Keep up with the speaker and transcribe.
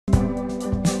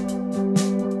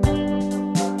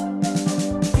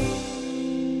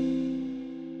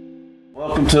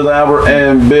Welcome to the Albert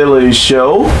and Billy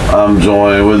Show. I'm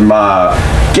joined with my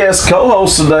guest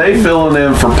co-host today, filling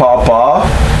in for Papa.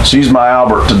 She's my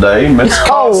Albert today, Miss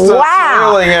Constance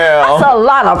Willingham. That's a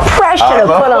lot of pressure to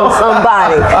put on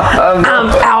somebody. I'm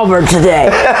Albert today.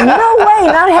 No way,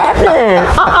 not happening.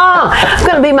 It's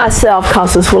going to be myself,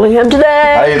 Constance Willingham,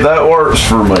 today. Hey, that works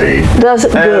for me. Does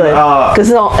it? Good. Because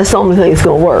it's the only thing that's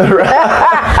going to work.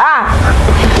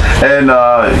 And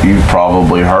you've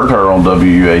probably heard her on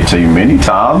WUAT many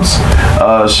times.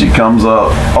 She comes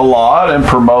up a lot and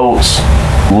promotes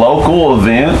local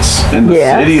events in the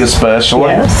city, especially.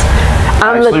 Yes.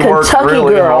 I'm the Kentucky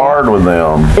really girl hard with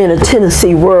them in a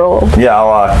Tennessee world. Yeah,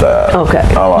 I like that.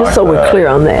 Okay, like just so we're clear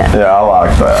on that. Yeah, I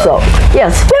like that. So,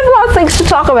 yes, we have a lot of things to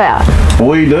talk about.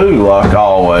 We do, like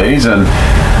always, and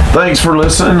thanks for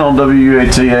listening on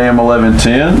WUAT AM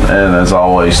 1110, and as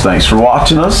always, thanks for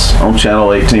watching us on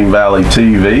Channel 18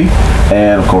 ValleyTV,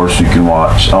 and of course you can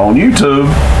watch on YouTube.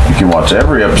 You can watch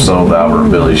every episode of the Albert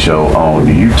and Billy Show on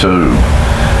YouTube,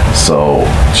 so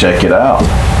check it out.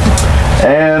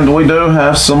 And we do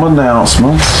have some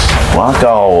announcements, like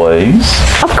always.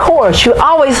 Of course, you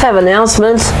always have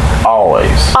announcements.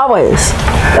 Always. Always.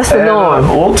 That's the norm.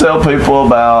 We'll tell people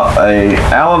about a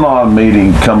Al-Anon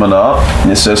meeting coming up.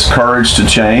 It says Courage to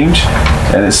Change,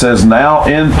 and it says now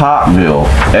in Pikeville.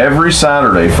 Every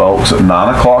Saturday, folks, at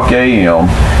 9 o'clock a.m.,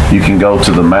 you can go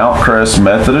to the Mount Crest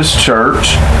Methodist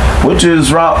Church, which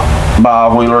is right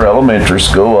by Wheeler Elementary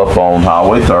School up on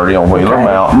Highway 30 on Wheeler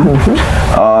Mountain.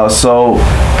 So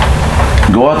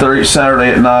go out there each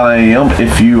Saturday at 9 a.m.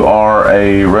 if you are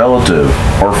a relative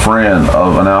or friend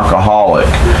of an alcoholic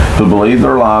who believe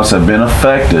their lives have been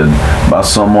affected by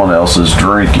someone else's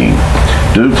drinking.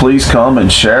 Do please come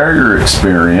and share your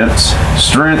experience,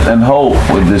 strength, and hope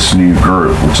with this new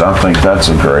group, which I think that's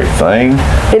a great thing.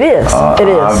 It is. It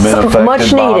is. I've been affected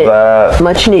much by needed. that.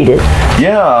 Much needed.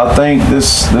 Yeah, I think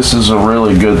this is a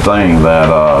really good thing that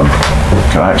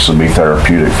can actually be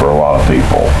therapeutic for a lot of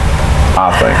people.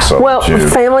 I think so. Well,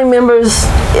 family members,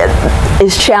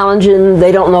 it's challenging.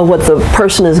 They don't know what the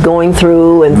person is going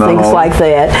through and things like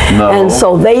that. And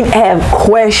so they have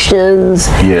questions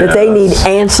that they need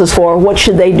answers for. What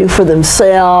should they do for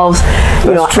themselves?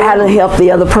 You know, how to help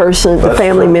the other person, the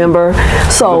family member.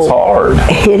 So it's hard.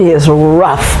 It is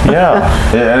rough.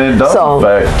 Yeah, and it does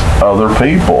affect other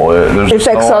people. It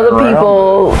affects other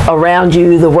people around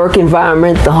you, the work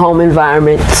environment, the home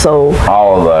environment. So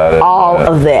all of that. All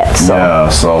of that. So. Yeah,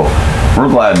 so we're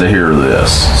glad to hear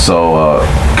this. So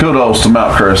kudos to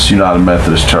Mount Crest United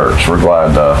Methodist Church. We're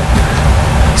glad to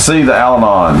see the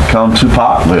Al-Anon come to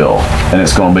Pikeville, and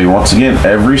it's going to be once again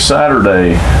every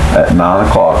Saturday at 9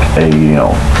 o'clock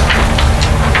a.m.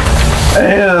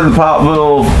 And the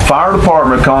Pikeville Fire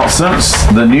Department, Constance,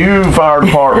 the new fire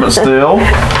department still.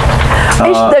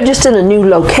 They're just in a new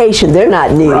location. They're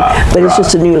not new, but it's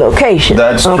just a new location.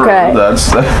 That's true.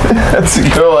 That's a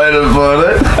good way to put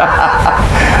it.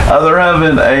 They're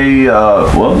having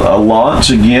a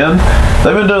lunch again.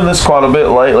 They've been doing this quite a bit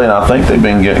lately, and I think they've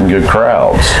been getting good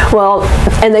crowds. Well,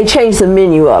 and they changed the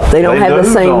menu up. They don't have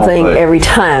the same thing every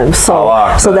time. So,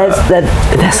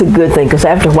 that's a good thing, because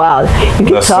after a while you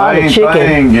get tired of chicken. The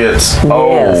same thing gets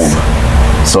old.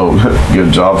 So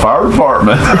good job, fire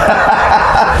department.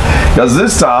 Because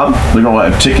this time they're going to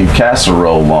have chicken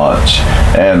casserole lunch,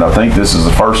 and I think this is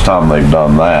the first time they've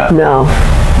done that. No,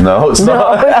 it's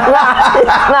not.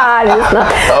 It's not.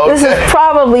 Okay. This is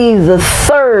probably the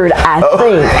third, I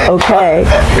think. Okay.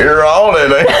 You're on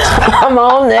it, ain't you? I'm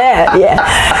on that.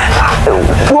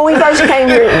 Yeah. When we first came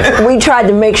here, we tried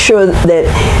to make sure that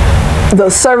the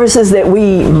services that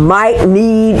we might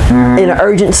need in an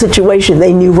urgent situation,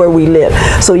 they knew where we live.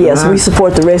 So yes, we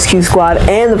support the rescue squad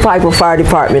and the Pikeville Fire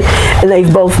Department, and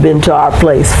they've both been to our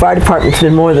place. Fire department's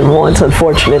been more than once,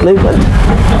 unfortunately. But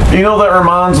you know, that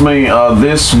reminds me,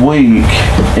 this week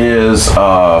is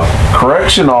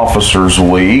Correction Officers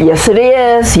Week. Yes, it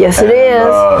is. Yes, it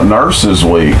is. Nurses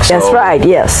Week. So that's right.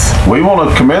 Yes. We want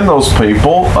to commend those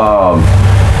people.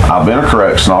 I've been a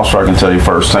correction officer. I can tell you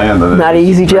firsthand that not an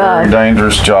easy job. Very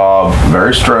dangerous job,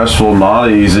 very stressful, not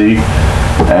easy.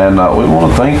 And we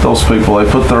want to thank those people. They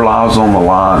put their lives on the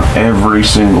line every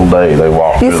single day they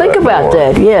walk. You think about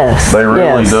that, yes. They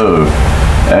really do.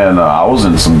 And I was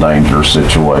in some dangerous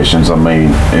situations. I mean,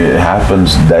 it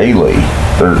happens daily.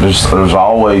 There's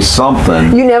always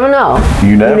something. You never know.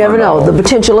 You never know. The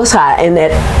potential is high in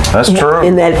that. That's true.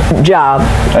 In that job.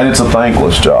 And it's a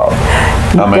thankless job.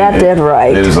 You got that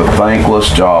right. It is a thankless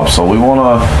job. So we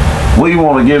want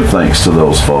to give thanks to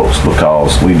those folks,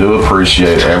 because we do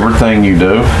appreciate everything you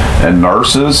do. And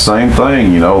nurses, same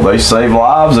thing. You know, they save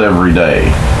lives every day.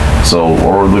 So,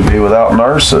 or would we be without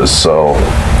nurses? So,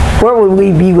 where would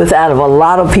we be without a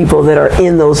lot of people that are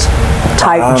in those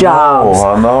type jobs?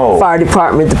 I know. Fire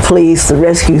department, the police, the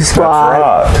rescue squad,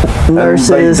 That's right. nurses.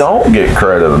 And they don't get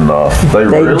credit enough. They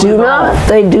really do not.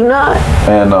 They do not.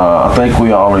 And I think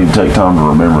we all need to take time to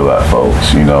remember that,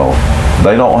 folks.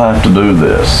 They don't have to do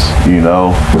this,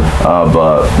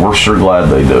 but we're sure glad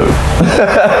they do.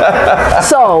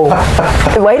 So,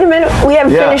 wait a minute. We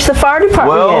haven't finished the fire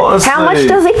department yet. How much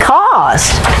does it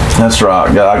cost? That's right.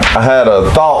 I had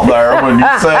a thought there when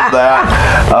you said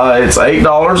that. It's $8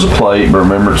 a plate, but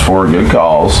remember, it's for a good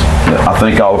cause. I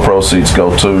think all the proceeds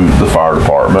go to the fire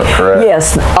department, correct?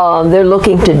 Yes. They're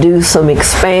looking to do some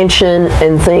expansion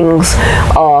and things.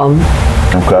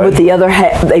 Okay. With the other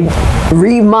they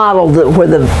remodeled where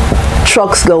the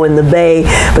trucks go in the bay,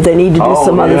 but they need to do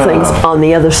some other things on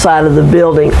the other side of the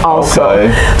building also.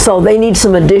 Okay. So they need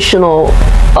some additional,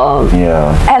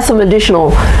 add some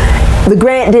additional. The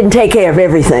grant didn't take care of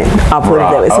everything, I'll put it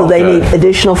that way. So they need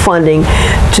additional funding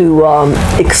to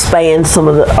expand some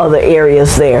of the other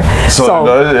areas there. So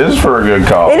it is for a good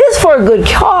cause. It is for a good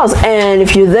cause, and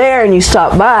if you're there and you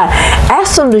stop by,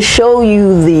 ask them to show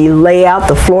you the layout,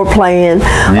 the floor plan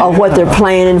of what they're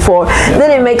planning for.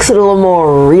 Then it makes it a little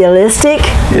more realistic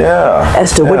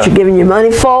as to what you're giving your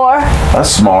money for. That's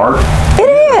smart.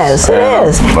 It is.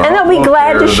 And they'll be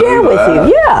glad to share with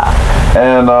you. Yeah.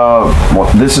 And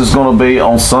this is going to be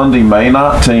on Sunday, May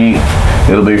 19th.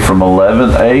 It'll be from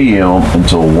 11 a.m.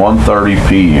 until 1:30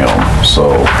 p.m.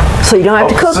 So you don't have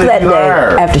to cook that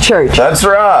day after church. That's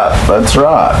right. That's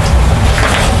right.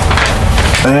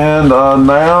 And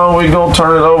now we're going to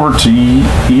turn it over to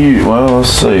you. Well, let's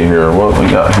see here. What we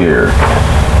got here.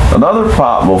 Another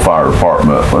Pottsville Fire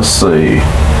Department. Let's see.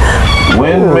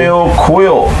 Windmill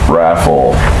Quilt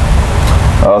Raffle.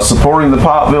 Supporting the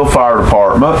Pottsville Fire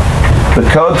Department, the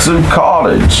Kudzu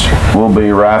Cottage will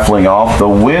be raffling off the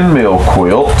Windmill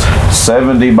Quilt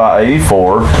 70 by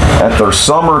 84 at their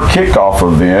summer kickoff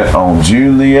event on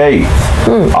June the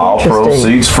 8th. All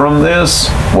proceeds from this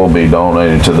will be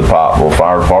donated to the Pottsville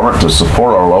Fire Department to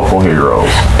support our local heroes.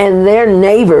 And their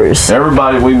neighbors.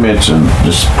 Everybody we mentioned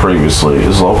just previously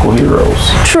is local heroes.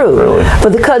 True. Really.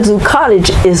 But the Kudzu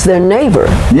Cottage is their neighbor.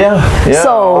 Yeah.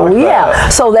 So,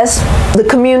 so that's the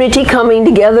community coming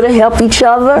together to help each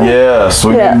other. Yes,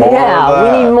 we need more of that.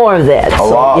 We need more of that. A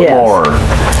lot more.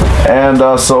 And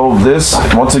so this,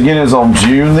 once again, is on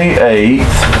June the 8th.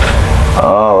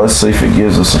 Let's see if it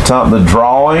gives us a time. The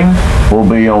drawing will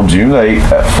be on June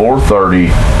 8th at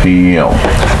 4:30 p.m.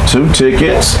 2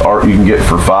 tickets you can get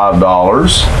for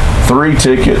 $5, 3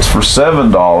 tickets for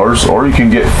 $7, or you can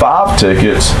get 5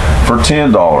 tickets for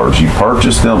 $10. You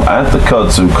purchase them at the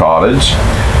Kudzu Cottage.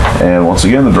 And once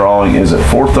again, the drawing is at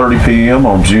 4:30 p.m.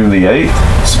 on June the 8th.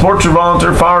 Support your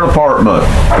volunteer fire department,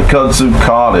 the Kudzu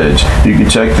Cottage. You can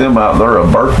check them out. They're a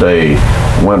birthday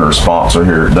winner sponsor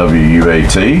here at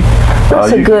WUAT.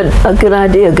 That's a good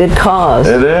idea, a good cause.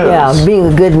 It is. Yeah, being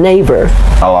a good neighbor.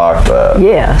 I like that.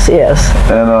 Yes.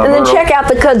 And then check out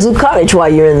the Kudzu Cottage while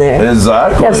you're in there.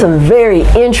 Exactly. They have some very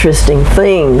interesting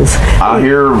things. I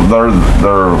hear a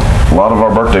lot of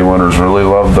our birthday winners really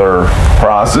love their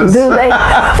prizes. Do they?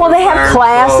 Well, they have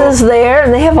classes there,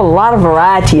 and they have a lot of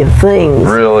variety of things.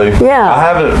 Really? Yeah. I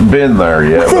haven't been there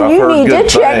yet. Then you need to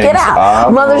check it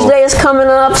out. Mother's Day is coming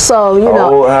up, so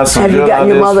have you gotten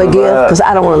your mother a gift? Because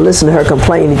I don't want to listen to her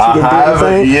complain that you didn't do anything. I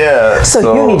haven't yet.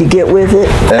 So you need to get with it.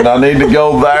 And I need to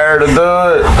go there to do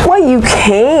it. Well, you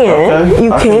can. Okay,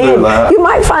 you I can do that. You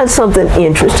might find something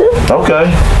interesting.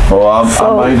 Okay. Well, I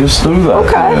may just do that.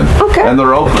 Okay. And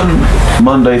they're open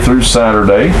Monday through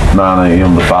Saturday, 9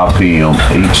 a.m. to 5 p.m.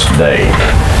 each day.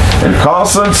 And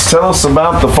Constance, tell us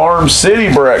about the Farm City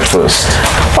Breakfast.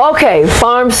 Okay,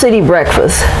 Farm City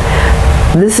Breakfast.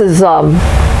 This is the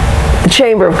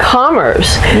Chamber of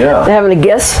Commerce. Yeah. They're having a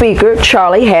guest speaker,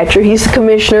 Charlie Hatcher. He's the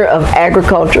Commissioner of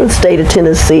Agriculture in the state of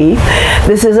Tennessee.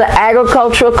 This is an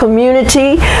agricultural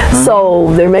community,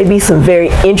 so there may be some very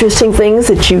interesting things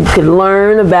that you could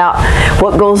learn about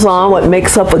what goes on, what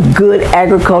makes up a good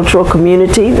agricultural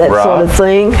community, that sort of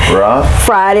thing. Right.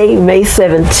 Friday, May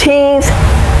 17th.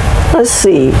 Let's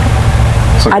see.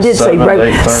 I did say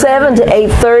 7 to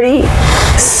 8:30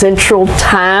 Central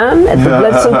Time at the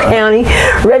Bledsoe County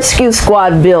Rescue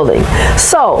Squad building.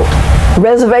 So,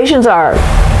 reservations are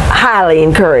highly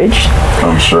encouraged.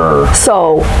 I'm sure.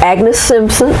 So, Agnes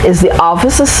Simpson is the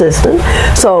office assistant.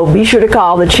 So, be sure to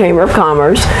call the Chamber of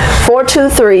Commerce,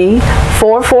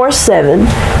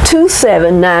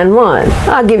 423-447-2791.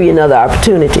 I'll give you another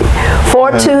opportunity.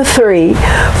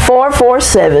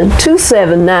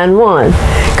 423-447-2791.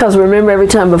 Because remember, every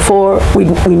time before, we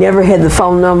never had the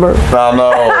phone number. I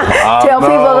know. Tell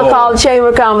people to call the Chamber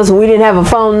of Commerce, and we didn't have a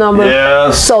phone number.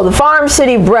 Yes. So the Farm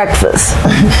City Breakfast,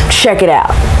 check it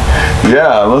out.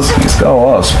 Yeah, let's got a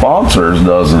lot of sponsors,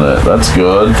 doesn't it? That's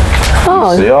good.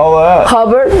 Oh, see all that?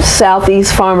 Hubbard,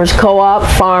 Southeast Farmers Co-op,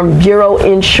 Farm Bureau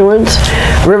Insurance,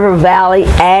 River Valley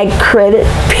Ag Credit,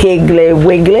 Piggly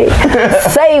Wiggly,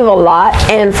 Save a Lot,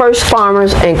 and First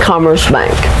Farmers and Commerce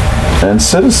Bank. And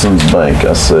Citizens Bank,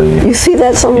 I see. You see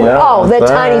that somewhere? Yeah, oh, that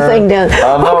tiny thing down.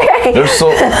 I know. Okay. There's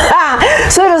so,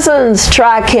 Citizens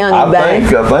Tri-County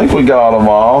Bank. I think we got them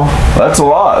all. That's a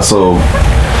lot. So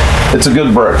it's a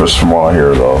good breakfast from what I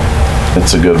hear, though.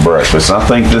 It's a good breakfast. I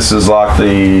think this is like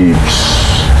the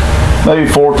maybe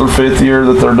 4th or 5th year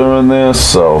that they're doing this.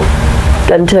 So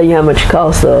doesn't tell you how much it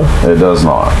costs, though. It does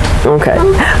not. Okay.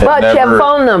 But you have a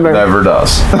phone number. Never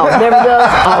does. Oh, it never does?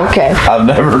 Oh, okay. I've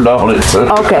never known it to.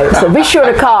 Okay, so be sure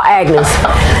to call Agnes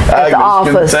at the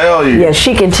office. Can tell you. Yeah,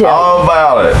 she can tell all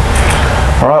about it.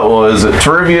 All right, well, is it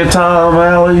trivia time,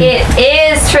 Allie? It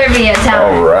is trivia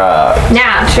time. All right.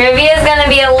 Now, trivia is going to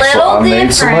be a little different. I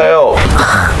need some help.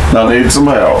 I need some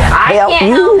help. I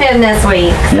can't help him this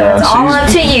week, so it's all up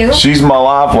to you. She's my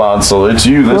lifeline, so it's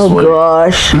you this week. Oh,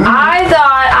 gosh. I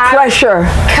thought I would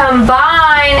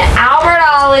combine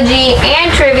Albertology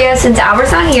and trivia since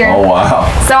Albert's not here. Oh, wow.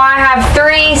 So I have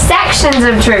 3 sections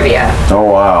of trivia. Oh,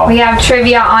 wow. We have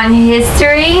trivia on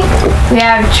history, we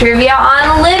have trivia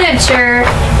on literature,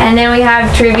 and then we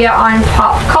have trivia on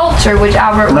pop culture, which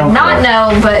Albert would not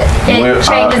know, but it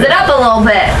changes it up a little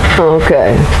bit.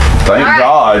 Okay. Thank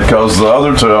God, because the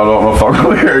other 2 I don't know if I'm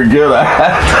really very good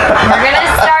at. We're going to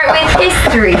start with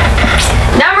history.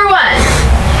 Number 1.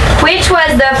 Which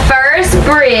was the first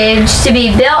bridge to be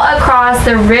built across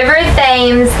the River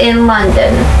Thames in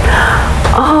London?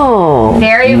 Oh.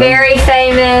 Very, very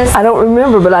famous. I don't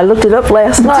remember, but I looked it up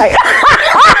last night.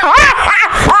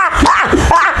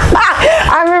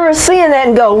 I remember seeing that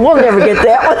and go, we'll never get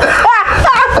that one.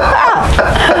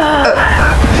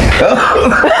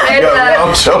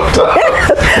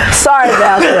 Sorry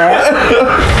about that.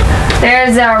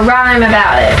 There's a rhyme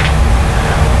about it.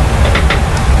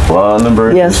 London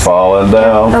Bridge is falling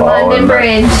down. The London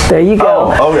Bridge. There you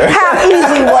go. Oh, okay. How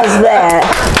easy was that?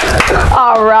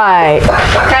 All right.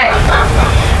 Okay.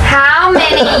 How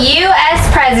many U.S.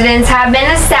 presidents have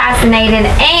been assassinated,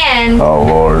 and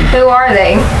who are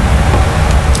they?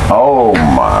 Oh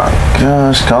my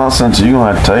gosh, Constance, you're going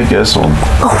to have to take this one.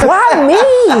 Why me?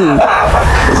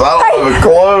 Because I don't have a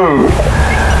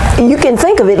clue. You can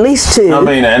think of at least 2. I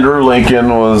mean, Andrew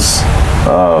Lincoln was...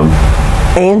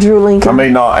 Andrew Lincoln? I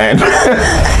mean, not Andrew.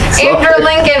 Andrew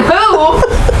Lincoln who?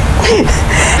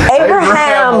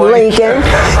 Abraham Lincoln.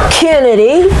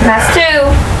 Kennedy. That's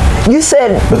 2. You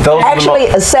said actually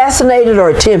assassinated or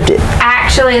attempted?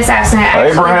 Actually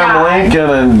assassinated. Abraham Lincoln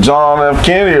and John F.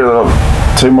 Kennedy are the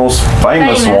 2 most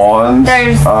famous ones.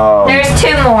 There's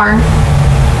 2 more.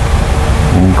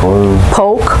 Any clue?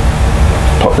 Polk.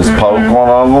 Is Polk one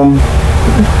of them?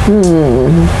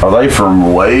 Are they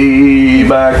from way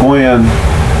back when?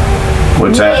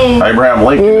 Which Abraham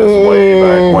Lincoln is way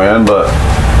back when, but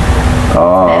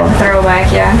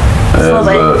throwback, yeah.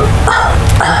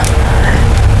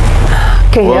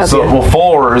 Well,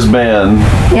 4 has been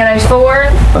there's 4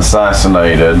 And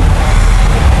assassinated.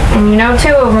 you know 2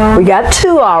 of them. We got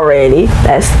 2 already.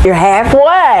 You're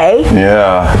halfway.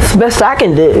 Yeah. It's the best I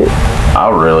can do. I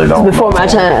really don't It's before my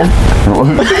time.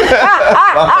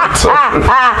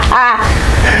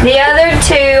 The other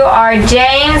 2 are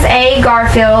James A.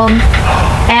 Garfield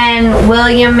and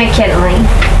William McKinley.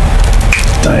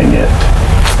 Dang it.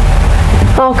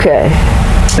 Okay.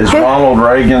 Is Ronald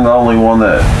Reagan the only one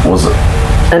that was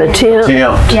an attempt?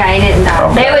 Yeah, he didn't die.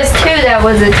 Okay. There was 2 that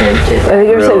was attempted. I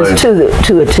think there was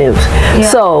 2 attempts. Yeah,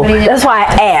 so that's why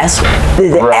I asked,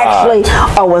 did it actually,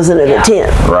 or was it an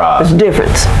attempt? Right. There's a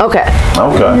difference. Okay.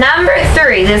 Okay. Number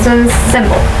 3, this one's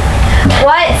simple.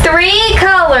 What 3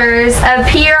 colors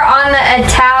appear on the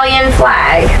Italian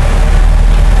flag?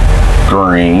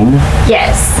 Green.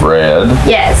 Yes. Red.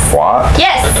 Yes. White.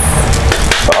 Yes.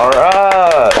 All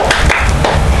right.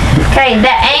 Okay,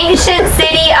 the ancient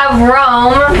city of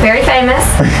Rome, very famous,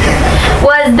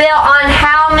 was built on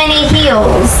how many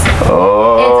hills? It's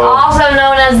also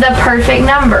known as the perfect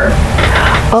number.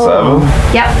 7.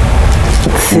 Yep.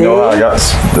 You know how I got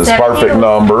this perfect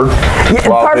number. Yeah,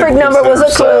 perfect number was a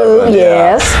clue, 7,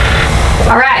 yes.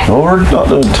 All right. Well, we're not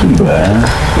doing too bad.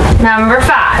 Number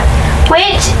 5.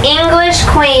 Which English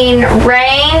queen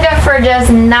reigned for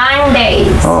just 9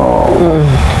 days? Oh.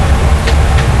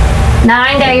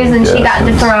 9 days and she got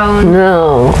dethroned.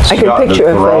 No, I can picture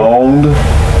her. Dethroned.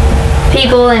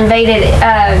 People invaded,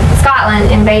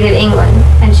 Scotland invaded England,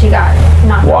 and she got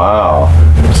knocked out.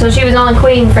 Wow. So she was only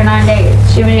queen for 9 days.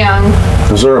 She was young.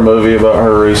 Was there a movie about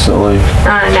her recently?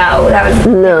 No, that was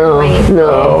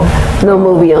No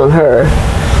movie on her.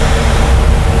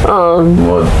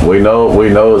 Well, we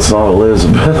know it's not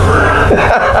Elizabeth.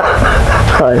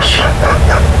 Hush.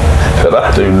 But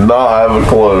I do not have a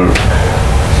clue.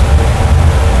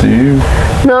 Do you?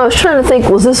 No, I was trying to think,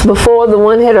 was this before the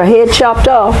one had her head chopped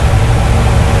off?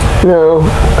 No.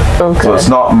 Okay. So it's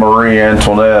not Marie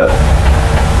Antoinette.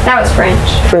 That was French.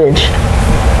 French.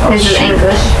 This is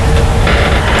English.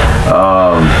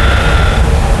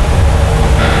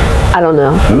 I don't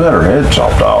know. Who had her head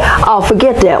chopped off? Oh,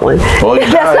 forget that one. Well,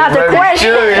 That's not the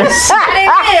question.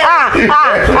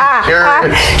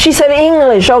 She said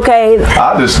English, okay.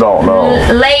 I just don't know.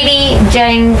 Lady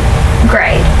Jane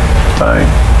Grey. Dang.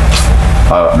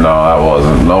 No, that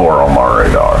wasn't nowhere on my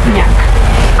radar. Yeah.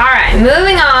 All right,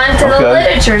 moving on to the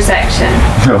literature section.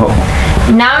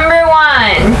 Number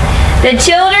 1. The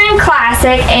children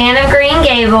classic Anne of Green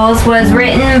Gables was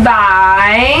written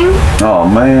by... Oh,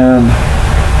 man.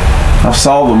 I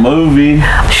saw the movie.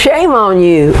 Shame on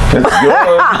you. It's good.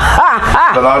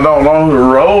 But I don't know who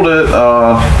wrote it.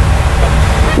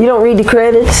 You don't read the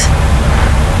credits?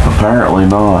 Apparently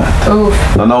not. Oof.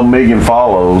 I know Megan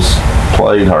Follows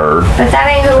played her. But that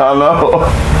ain't who...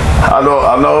 I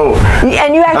know.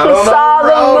 And you actually saw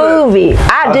the movie.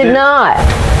 I did not.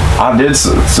 I did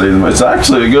see them. It's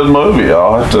actually a good movie.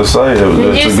 I'll have to say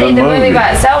Did you see the movie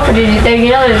by itself, or did you?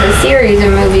 You know, there's a series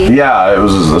of movies. Yeah, it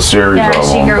was a series of them. Yeah,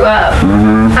 she grew up.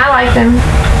 Mm-hmm. I like them.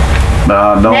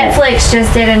 No. Netflix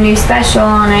just did a new special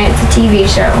on it. It's a TV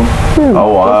show.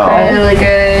 Oh wow. It's really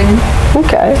good.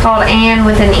 Okay. It's called Anne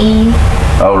with an E.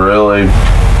 Oh really?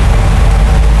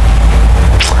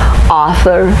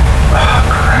 Author.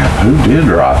 Crap, who did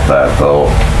write that though?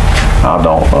 I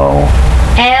don't know.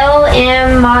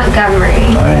 L.M.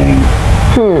 Montgomery. Dang.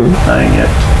 Dang it.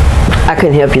 I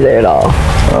couldn't help you there at all.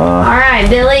 All right,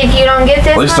 Billy, if you don't get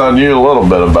this At least one, I knew a little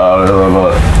bit about it,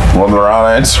 but wasn't the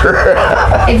right answer.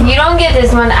 if you don't get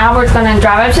this one, Albert's going to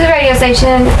drive up to the radio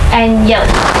station and yell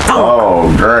it. Oh,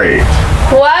 great.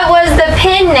 What was the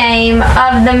pen name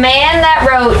of the man that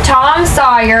wrote Tom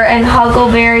Sawyer and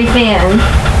Huckleberry Finn?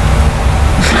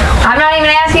 I'm not even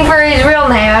asking for his real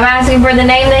name. I'm asking for the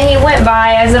name that he went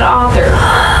by as an author.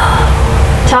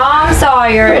 Tom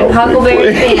Sawyer and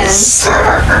Huckleberry Finn.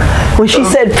 When she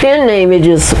said pen name, it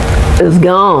just is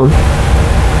gone.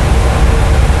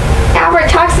 Albert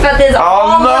talks about this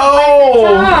all the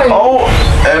time. Oh,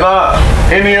 and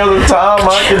any other time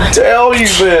I could tell you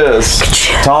this.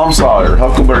 Tom Sawyer,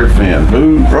 Huckleberry Finn.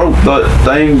 Who wrote that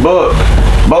dang book?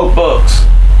 Both books.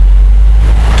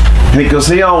 Because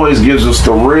he always gives us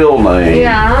the real name.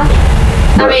 Yeah.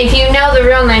 I mean, if you know the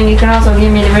real name, you can also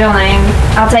give me the real name.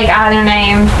 I'll take either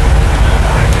name.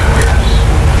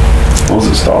 What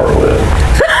does it start with?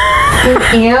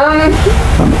 M.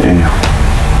 An M.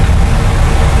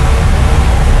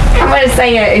 I'm going to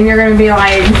say it, and you're going to be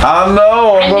like... I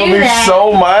know. I'm going to be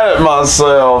so mad at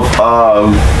myself.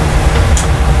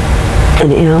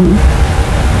 An M.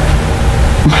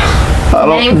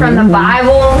 Name from the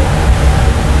Bible.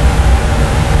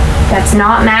 That's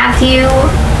not Matthew,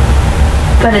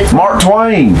 but it's Mark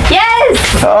Twain.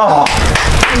 Yes! Oh,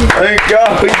 thank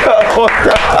God we got one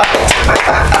right.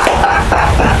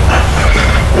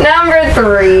 Number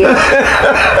 3.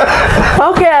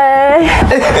 Okay.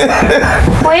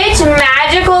 Which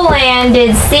magical land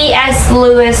did C.S.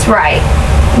 Lewis write?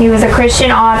 He was a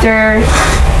Christian author,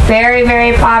 very,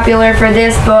 very popular for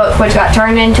this book, which got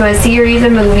turned into a series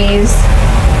of movies.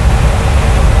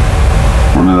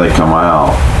 When did they come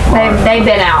out? They've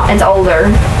been out. It's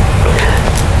older.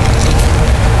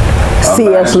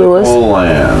 C.S. Lewis.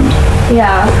 Land.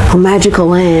 Yeah. A magical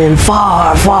land,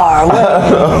 far, far away.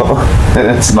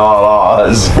 It's not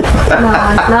Oz. No,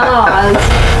 it's not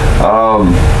Oz.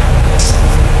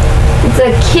 It's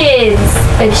a kids.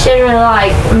 It's generally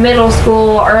like middle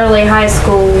school, early high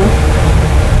school.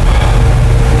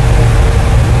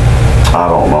 I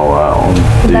don't know that one.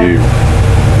 Do you?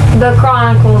 The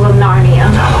Chronicles of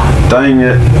Narnia. Dang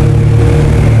it.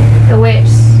 The Witch.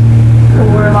 The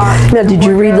Warlock. Now, did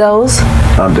you read those?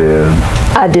 I did.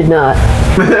 I did not.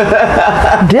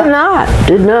 Did not.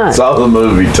 Did not. Saw the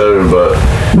movie too, but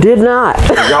Did not.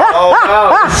 forgot all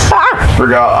about it.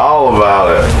 Forgot all about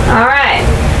it. All right.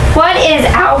 What is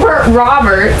Albert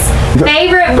Roberts'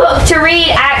 favorite book to read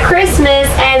at Christmas,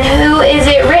 and who is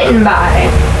it written by?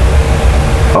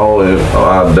 Oh,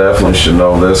 I definitely should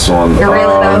know this one. You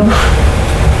really know?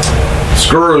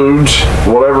 Scrooge,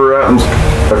 whatever happens,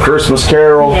 A Christmas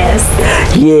Carol. Yes.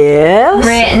 Yes.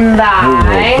 Written Who by.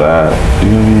 wrote that? Do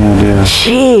you have any idea?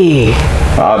 Gee.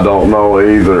 I don't know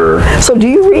either. So do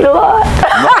you read a lot?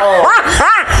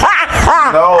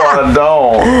 No,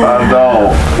 I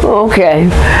don't. Okay.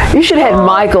 You should have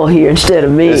Michael here instead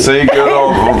of me. Is he good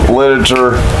on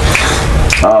literature?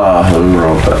 Who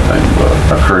wrote that thing book?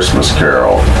 A Christmas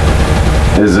Carol.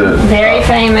 Is it? Very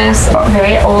famous,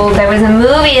 very old. There was a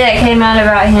movie that came out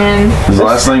about him. His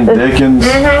last name Dickens?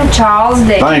 Charles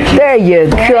Dickens. Thank you. There you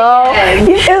go.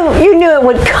 good. You knew it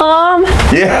would come.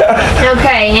 Yeah.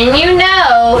 Okay, and you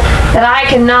know that I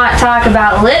cannot talk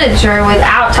about literature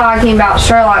without talking about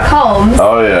Sherlock Holmes.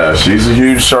 Oh yeah, she's a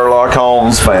huge Sherlock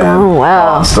Holmes fan. Oh,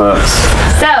 wow. Constance.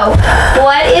 So,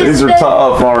 These are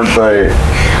tough, aren't they?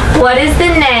 what is the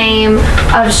name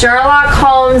of Sherlock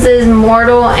Holmes's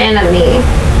mortal enemy?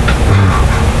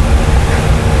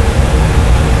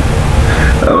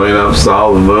 I mean, I've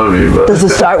saw the movie, but Does it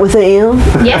start with an M?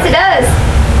 Yes, it does.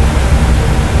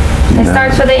 It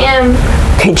starts with an M.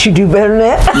 Can't you do better than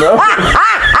that? no,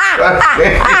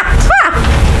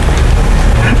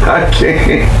 I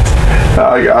can't.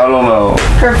 I don't know.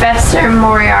 Professor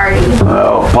Moriarty.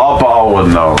 Well, Papa would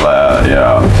know that.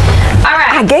 Yeah. All right.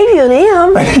 I gave you an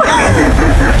M.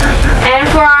 And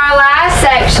for our last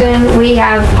section, we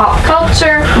have pop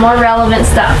culture, more relevant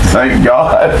stuff. Thank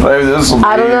God. Maybe this will be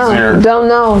I don't easier. know. Don't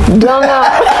know.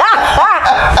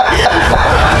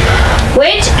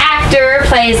 Which actor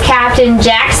plays Captain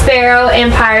Jack Sparrow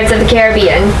in Pirates of the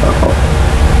Caribbean?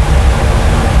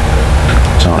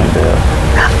 Johnny Depp.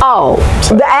 Oh,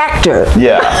 the actor.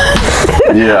 Yeah.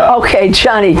 Yeah. Okay,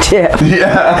 Johnny Depp.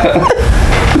 Yeah.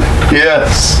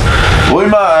 Yes. We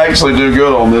might actually do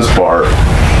good on this part.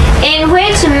 In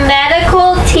which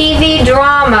medical TV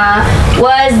drama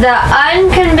was the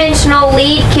unconventional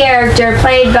lead character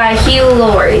played by Hugh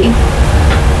Laurie?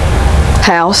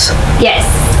 House. Yes.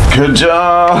 Good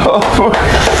job.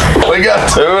 We got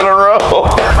 2 in a row.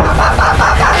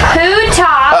 Who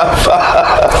topped?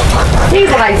 He's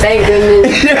like, thank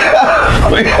goodness.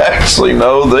 Yeah. We actually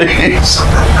know these.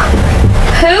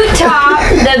 Who topped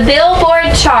the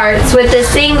Billboard charts with the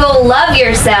single "Love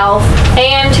Yourself"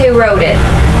 and who wrote it?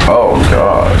 Oh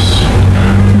gosh.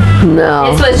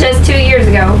 No. This was just 2 years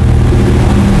ago.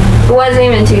 It wasn't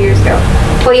even 2 years ago.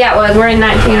 Well, yeah, it was. We're in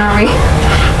 19, aren't we?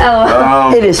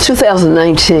 Oh. It is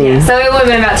 2019. So it would have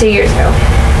been about 2 years ago.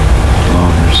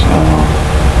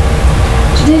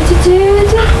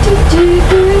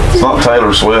 It's not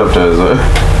Taylor Swift, is it?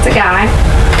 It's a guy.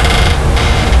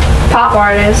 Pop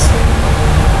artist.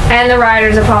 And the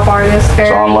writer's a pop artist.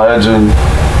 John Legend.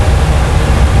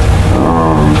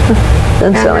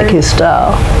 Doesn't sound like his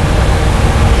style.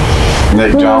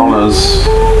 Nick Jonas.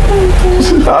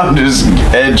 I'm just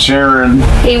Ed Sheeran.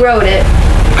 He wrote it.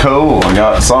 Cool, I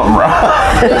got something right.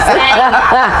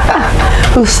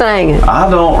 Who sang it? I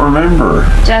don't remember.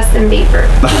 Justin Bieber.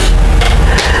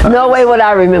 No way would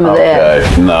I remember that.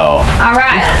 Okay, no. All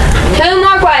right. 2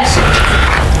 more questions.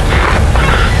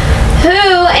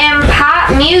 Who in pop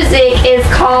music is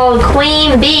called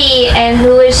Queen Bee and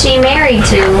who is she married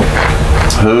to?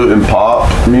 Who in pop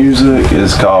music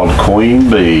is called Queen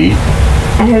Bee?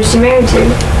 And who's she married to?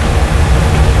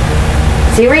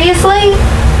 Seriously?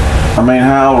 I mean,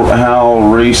 how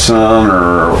recent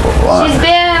or? She's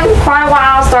been quite a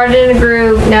while, started in a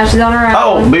group, now she's on her own.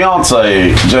 Oh,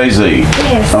 Beyonce, Jay-Z.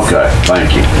 Yes. Okay,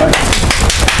 thank you.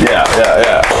 Yeah.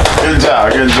 Good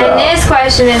job. And this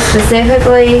question is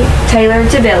specifically tailored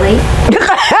to Billy.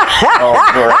 Oh,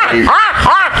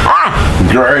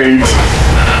 great.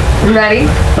 Ready?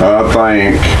 I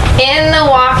think. In The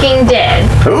Walking Dead,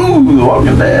 Ooh, The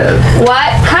Walking Dead.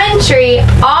 what country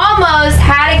almost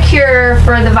had a cure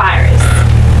for the virus?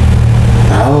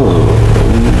 Oh.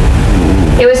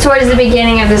 It was towards the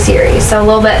beginning of the series, so a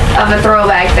little bit of a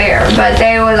throwback there. But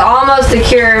there was almost a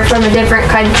cure from a different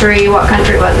country. What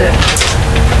country was it?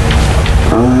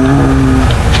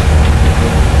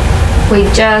 We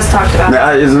just talked about it.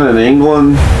 Now, isn't it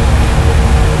England?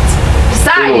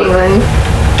 Beside England.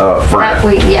 France.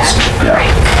 Yeah.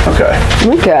 Okay.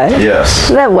 Okay. Yes.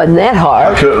 That wasn't that I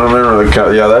hard. couldn't remember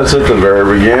yeah, that's at the very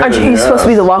beginning. Aren't you supposed to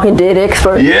be the Walking Dead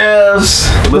expert? Yes.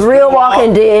 The real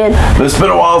Walking Dead. It's been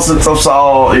a while since I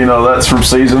saw, that's from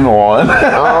season 1.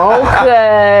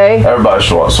 Okay. Everybody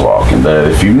should watch The Walking Dead.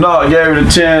 If you've not gave it a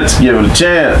chance, give it a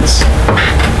chance.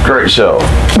 Great show.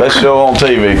 Best show on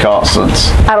TV, Constance.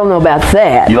 I don't know about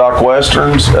that. You like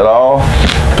Westerns at all?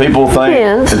 People think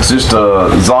Yes. it's just a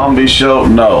zombie show.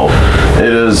 No.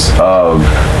 It is a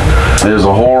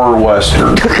horror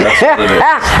Western. That's what it is.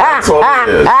 That's what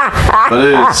it is. But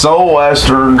it is so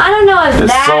Western. I don't know if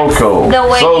It's that's so cool. the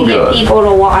way So to get good. people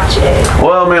to watch it.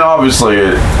 Well, I mean, obviously,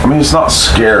 it's not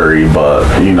scary, but,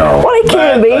 you know, Well, it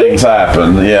can bad be. things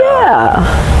happen.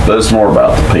 Yeah. But it's more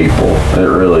about the people. It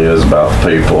really is about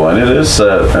the people. And it is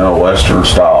set in a Western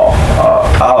style.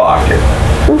 I like it.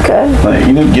 Okay.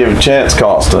 You need to give it a chance,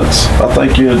 Constance. I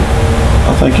think you'd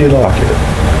like it.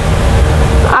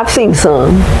 I've seen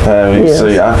some. Yes.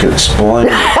 See, I could explain it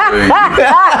to you.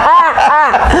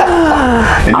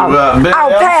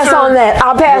 I'll pass on that.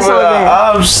 I'll pass on that.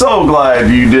 I'm so glad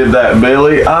you did that,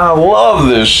 Billy. I love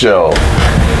this show.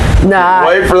 Nah.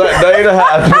 Wait for that day to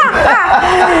happen.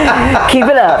 Keep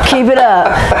it up. Keep it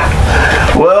up.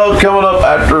 Well, coming up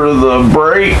after the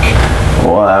break,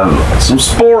 we'll have some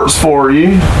sports for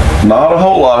you. Not a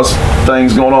whole lot of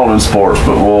things going on in sports,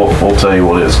 but we'll tell you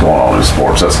what is going on in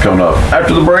sports. That's coming up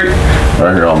after the break,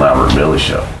 right here on the Albert and Billy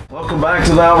Show. Welcome back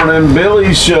to the Albert and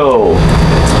Billy Show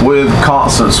with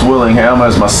Constance Willingham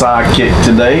as my sidekick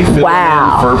today.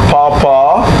 Wow. For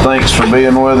Pawpaw. Thanks for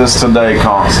being with us today,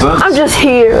 Constance. I'm just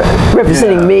here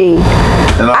representing me.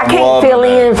 And I can't loving fill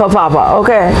it. in for Papa,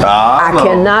 okay? I know.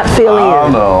 cannot fill in. I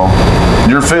know.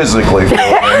 You're physically filling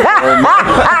in.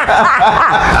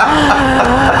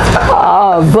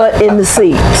 But in the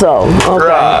seat, so,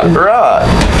 okay. Right.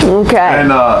 Okay. And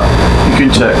you can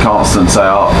check Constance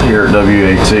out here at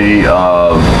WAT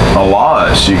a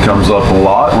lot. She comes up a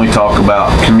lot, and we talk about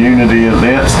community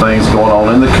events, things going on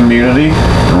in the community.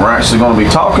 And we're actually going to be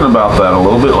talking about that a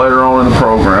little bit later on in the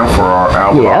program for our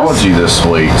Albertology this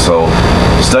week. So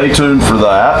stay tuned for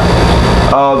that.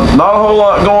 Not a whole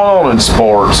lot going on in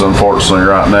sports, unfortunately,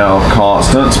 right now,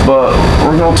 Constance, but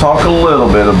we're going to talk a little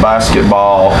bit of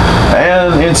basketball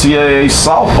and NCAA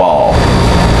softball,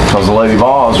 because the Lady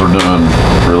Vols are doing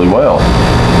really well.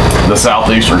 The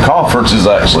Southeastern Conference is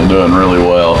actually doing really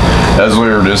well, as we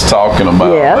were just talking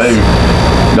about. Yes.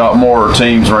 They've got more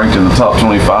teams ranked in the top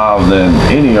 25 than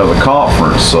any other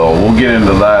conference, so we'll get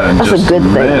into that in just a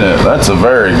minute. That's a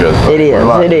very good thing. It is. We'd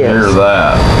like It to is. hear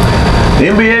that. The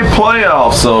NBA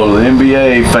playoffs, so the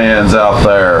NBA fans out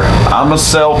there. I'm a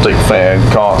Celtic fan,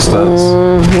 Constance.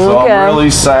 So okay. I'm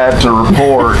really sad to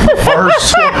report the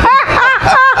first one.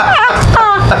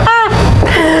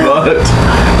 But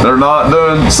they're not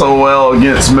doing so well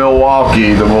against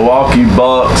Milwaukee. The Milwaukee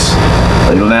Bucks,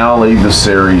 they now lead the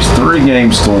series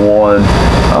 3-1.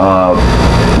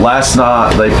 Last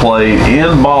night they played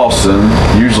in Boston.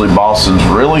 Usually Boston's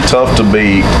really tough to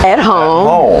beat At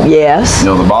home. Yes. You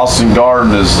know, the Boston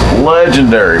Garden is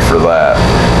legendary for that.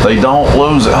 They don't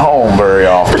lose at home very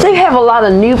often. But they have a lot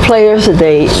of new players that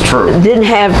they didn't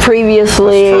have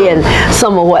previously, and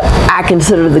some of what I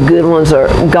consider the good ones are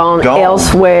gone.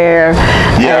 Elsewhere.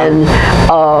 Yeah. And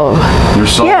you're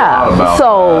so right about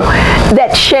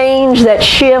that change, that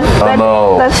shift. I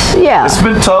know. It's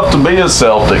been tough to be a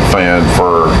Celtic fan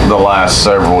for the last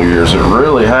several years. It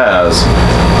really has.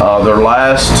 Their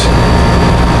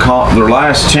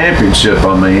last championship,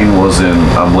 was in,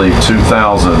 I believe,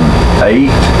 2008.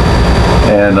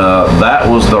 And that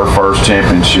was their first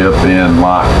championship in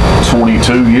like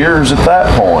 22 years at that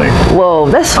point. Whoa,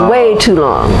 that's way too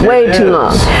long. Way too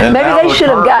long. And maybe they should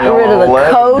have gotten rid of the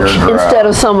coach instead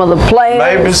of some of the players.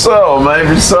 Maybe so.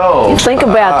 Think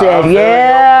about that.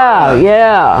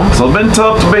 Yeah. So it's been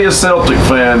tough to be a Celtic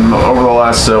fan over the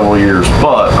last several years,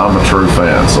 but I'm a true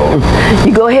fan. So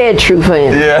you go ahead, true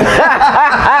fan. Yeah.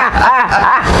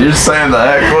 You're saying the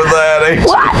heck with that, ain't you?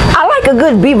 Well, I like a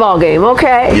good b-ball game,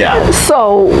 okay? Yeah.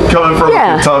 So coming from a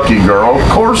Kentucky girl, of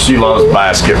course she loves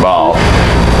basketball.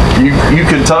 You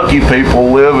Kentucky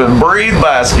people live and breathe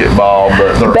basketball,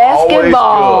 but they're always good.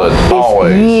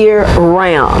 Always. Year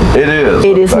round. It is.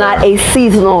 It is not a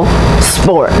seasonal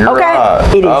sport. You're okay?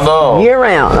 Right. It is year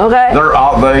round. Okay.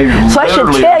 So I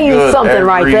should tell you something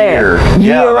right there.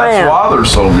 Year round. That's why they're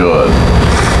so good.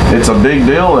 It's a big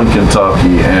deal in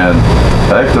Kentucky, and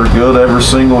heck, they're good every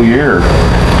single year.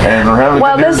 And they're having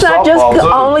there's not just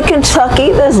only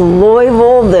Kentucky. There's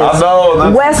Louisville. There's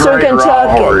Western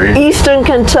Kentucky, rivalry. Eastern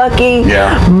Kentucky.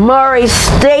 Yeah. Murray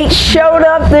State showed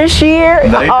up this year. They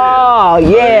did.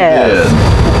 Yes.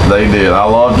 They did. I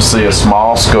love to see a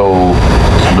small school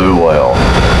do well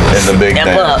in the big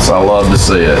dance. I love to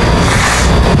see it.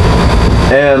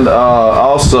 And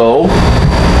also,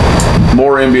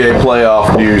 more NBA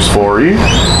playoff news for you.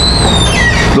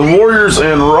 The Warriors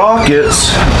and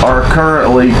Rockets are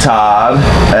currently tied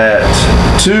at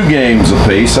 2 games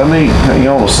apiece. Hang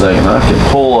on a second. I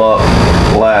can pull up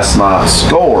last night's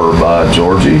score by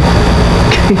Georgie.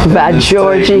 By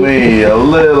Georgie. Take me a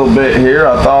little bit here.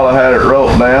 I thought I had it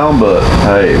wrote down, but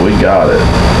hey, we got it.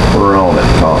 We're on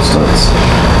it, Constance.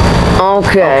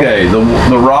 Okay. Okay,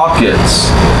 the Rockets.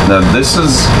 Now this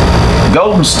is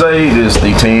Golden State is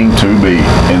the team to beat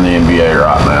in the NBA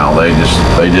right now. They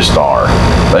just are.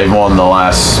 They've won the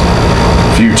last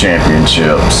few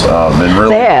championships. Been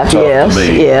really tough to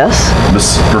beat.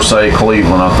 Per se,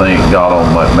 Cleveland, I think, got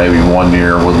on like maybe 1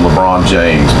 year with LeBron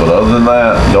James. But other than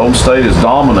that, Golden State has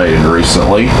dominated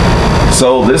recently.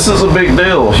 So this is a big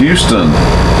deal. Houston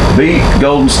beat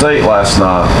Golden State last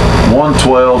night,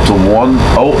 112 to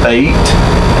 108,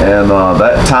 and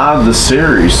that tied the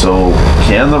series. So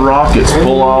can the Rockets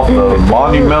pull off the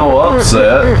monumental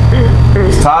upset?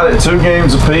 It's tied at 2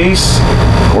 games apiece.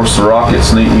 Of course, the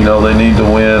Rockets need, they need to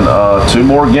win 2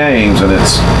 more games, and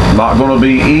it's not going to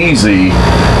be easy.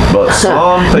 But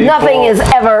some people, nothing is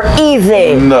ever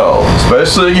easy. No,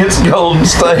 especially against Golden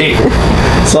State.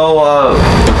 So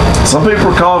some people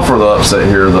are calling for the upset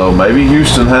here, though. Maybe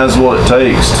Houston has what it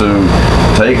takes to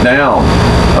take down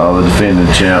the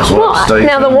defending champs.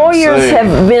 Now the Warriors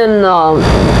have been.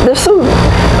 There's some.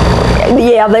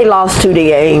 Yeah, they lost 2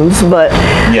 games, but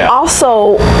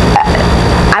also,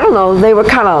 I don't know, they were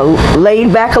kind of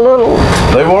laid back a little.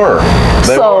 They were.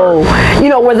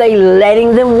 Were they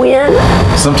letting them win?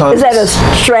 Sometimes. Is that a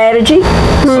strategy?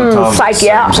 Sometimes psych it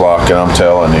you out. Seems like it, I'm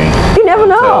telling you. You never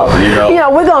know.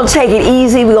 We're going to take it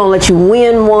easy. We're going to let you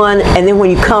win one, and then when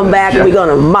you come back, we're going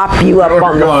to mop you up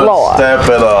on the floor. Step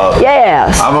it up.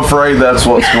 Yes. I'm afraid that's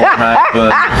what's going to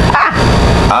happen.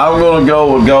 I'm going to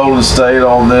go with Golden State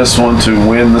on this one to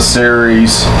win the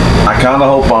series. I kind of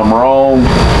hope I'm wrong,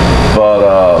 but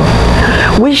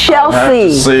we shall see.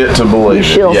 To see it to believe we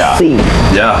shall see.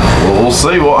 Yeah, well, we'll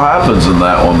see what happens in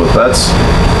that one, but that's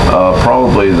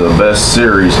probably the best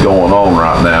series going on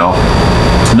right now.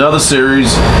 Another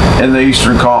series in the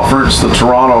Eastern Conference, the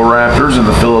Toronto Raptors and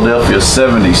the Philadelphia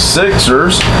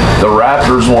 76ers. The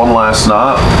Raptors won last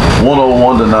night,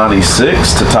 101 to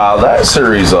 96 to tie that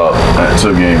series up at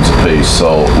 2 games apiece.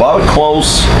 So a lot of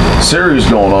close series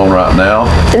going on right now.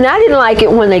 And I didn't like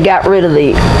it when they got rid of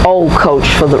the old coach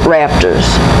for the Raptors.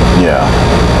 Yeah.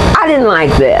 I didn't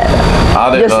like that.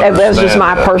 I didn't understand that's just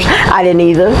my person. I didn't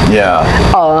either. Yeah.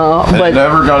 But it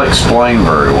never got explained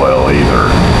very well either.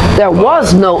 There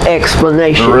was no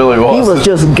explanation. There really was. He was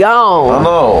just gone. I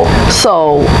know.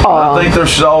 So I think there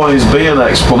should always be an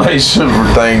explanation for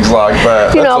things like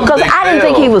that. Because I didn't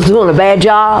think he was doing a bad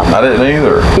job. I didn't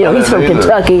either. He's from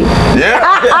Kentucky. Yeah.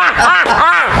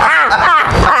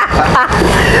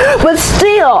 But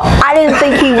still, I didn't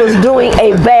think he was doing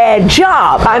a bad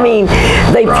job. I mean,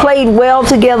 they played well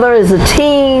together as a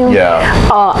team. Yeah.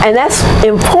 And that's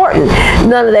important.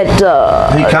 None of that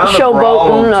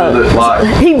showboating.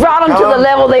 He brought them to the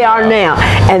level they are now.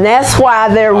 And that's why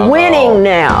they're winning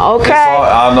now, okay?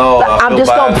 I know. I'm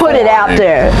just going to put it out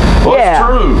there. Well, it's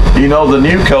true. The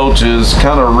new coach is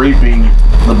kind of reaping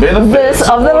the benefits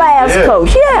of the last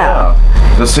coach. Yeah.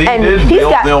 Because he did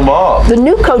build them up. The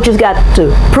new coach has got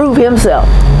to prove himself.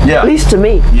 Yeah. At least to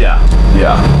me. Yeah.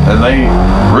 And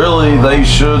they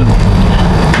should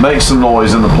make some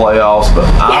noise in the playoffs, but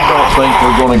I don't think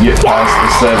they're going to get past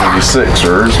the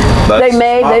 76ers. They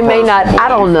may not. I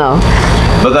don't know.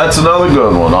 But that's another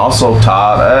good one. Also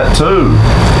tied at 2.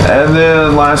 And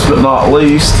then last but not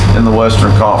least, in the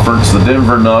Western Conference, the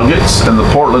Denver Nuggets and the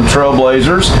Portland Trail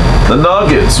Blazers. The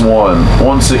Nuggets won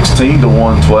 116 to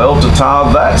 112 to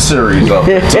tie that series up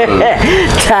at 2.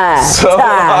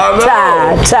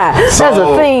 tie. There's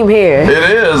a theme here. It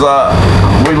is.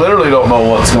 We literally don't know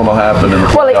what's going to happen in the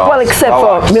playoffs. Well, except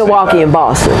for Milwaukee and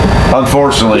Boston.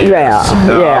 Unfortunately,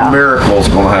 a miracle's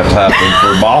going to have to happen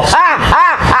for Boston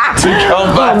to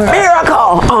come back.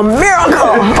 A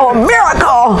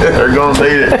miracle. They're going to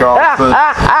need it, Constance.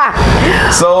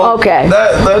 So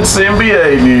that's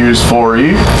NBA news for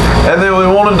you. And then we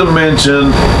wanted to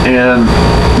mention in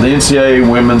the NCAA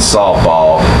women's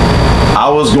softball, I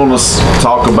was going to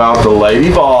talk about the Lady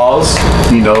Vols.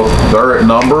 They're at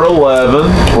number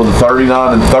 11 with a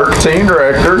 39-13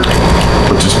 record,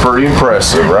 which is pretty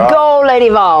impressive, right? Go Lady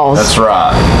Vols. That's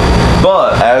right.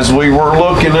 But as we were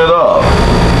looking it up,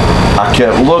 I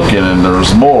kept looking, and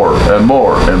there's more and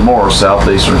more and more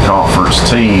Southeastern Conference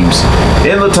teams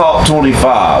in the top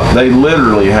 25. They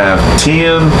literally have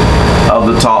 10 of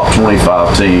the top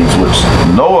 25 teams, which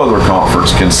no other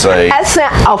conference can say. That's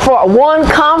for one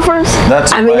conference.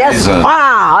 That's amazing.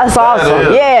 That's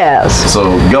awesome. Yes.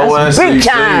 So go SEC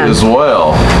as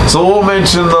well. So we'll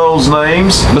mention those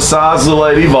names besides the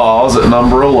Lady Vols at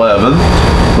number 11.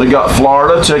 We got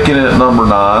Florida checking in at number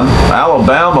 9.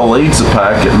 Alabama leads the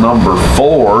pack at number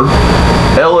 4.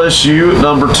 LSU at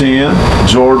number 10.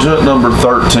 Georgia at number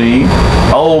 13.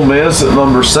 Ole Miss at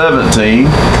number 17.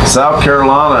 South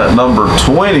Carolina at number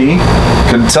 20.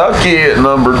 20, Kentucky at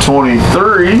number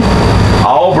 23,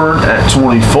 Auburn at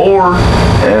 24,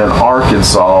 and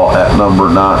Arkansas at number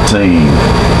 19.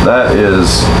 That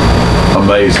is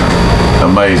amazing.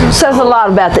 Amazing. Says a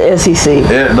lot about the SEC.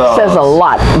 It does. Says a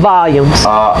lot. Volumes.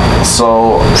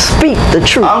 So speak the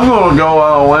truth. I'm going to go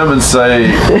out on a limb and say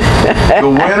the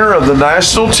winner of the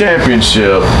national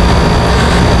championship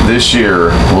this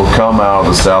year will come out of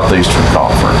the Southeastern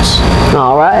Conference.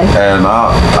 All right. And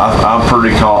I'm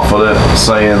pretty confident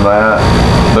saying that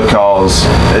because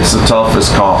it's the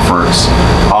toughest conference,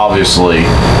 obviously,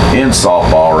 in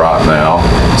softball right now.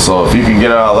 So if you can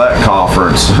get out of that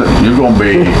conference, you're gonna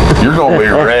be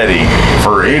ready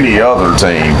for any other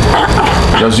team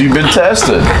because you've been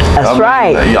tested. That's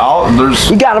right.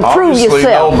 You got to prove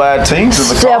yourself. No bad teams in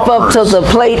the Step conference. up to the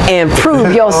plate and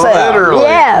prove yourself. Literally.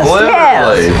 Yes.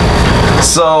 Literally. Yes.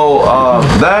 So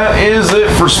that is it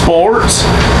for sports.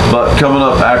 But coming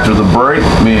up after the break,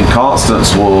 me and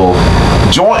Constance will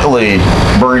jointly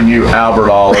bring you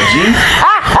Albertology.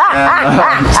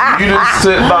 And you just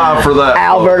sit by for that.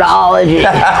 Albertology.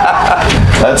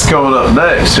 That's coming up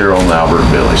next here on the Albert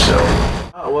and Billy Show.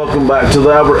 Welcome back to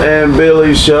the Albert and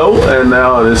Billy Show, and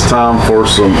now it is time for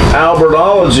some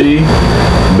Albertology.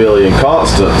 Billy and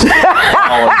Constance.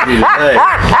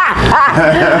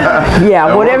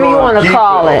 Yeah, whatever you want to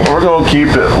call it. We're going to keep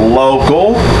it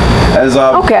local. As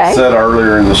I said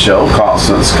earlier in the show,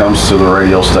 Constance comes to the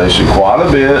radio station quite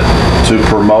a bit to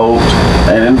promote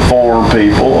and inform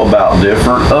people about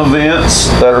different events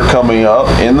that are coming up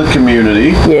in the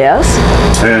community. Yes.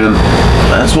 And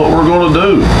that's what we're going to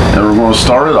do. And we're going to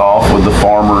start it off with the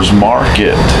farmers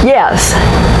market. Yes.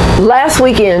 Last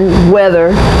weekend,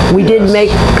 weather, we did make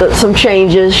some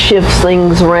changes, shift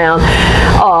things around.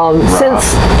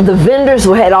 Since the vendors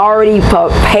had already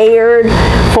prepared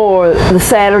for the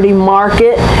Saturday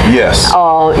market. Yes.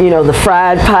 You know, the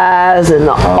fried pies and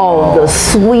all the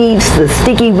sweets, the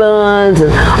sticky buns,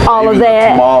 and all even of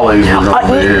that. The tamales were going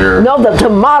to be here. No, the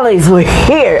tamales were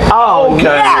here. Oh, okay.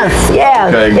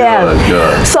 Yes. Okay, yes.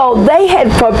 Good. So they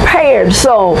had prepared,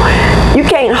 so you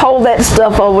can't hold that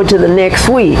stuff over to the next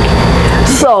week.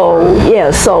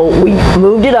 So, so we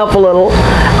moved it up a little,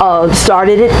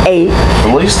 started at 8.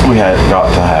 At least we had got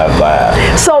to have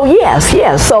that. So, yes.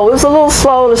 So it was a little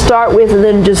slow to start with, and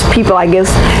then just people, I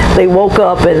guess, they woke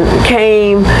up and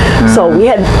came. So we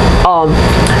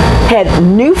had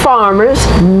new farmers,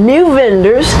 new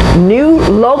vendors, new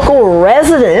local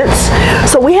residents.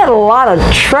 So we had a lot of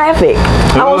traffic.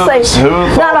 I won't say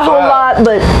not a whole lot,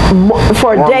 but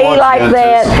for a day like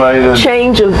that,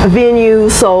 change of venue.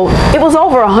 So it was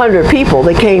over 100 people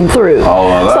that came through.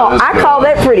 Oh, so I call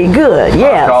that pretty good.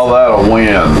 Yes. I call that a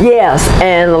win. Yes,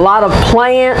 and a lot of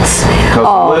plants.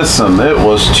 Because listen, it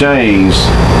was changed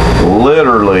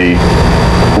literally.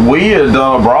 We had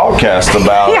done a broadcast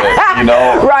about it, you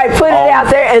know. Right, put it out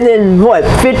there, and then what,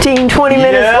 15, 20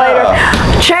 minutes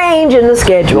later, change in the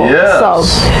schedule. Yes.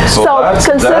 So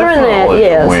considering that,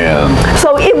 yes. Win.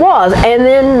 So it was, and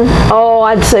then,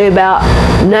 I'd say about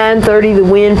 9:30 the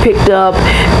wind picked up,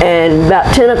 and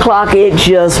about 10 o'clock it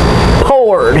just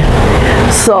poured.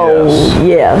 So,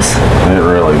 yes. It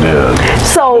really did.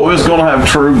 So we was going to have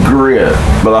True Grit,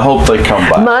 but I hope they come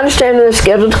back. My understanding they're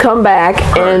scheduled to come back,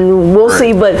 and we'll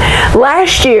see. But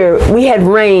last year we had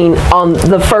rain on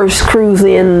the first cruise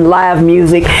in live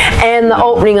music and the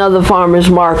opening of the farmers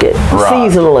market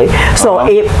seasonally. So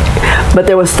but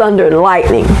there was thunder and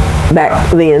lightning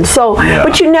back then. So,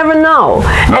 but you never know.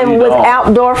 And with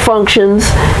outdoor functions,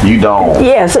 you don't.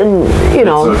 Yes, and you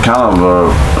know, it's a kind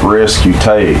of a risk you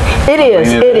take. It is.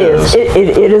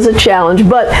 It is a challenge.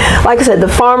 But like I said, the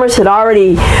farmers had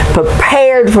already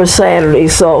prepared for Saturday.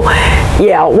 So,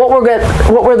 yeah, what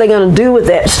were they going to do with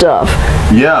that stuff?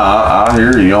 Yeah, I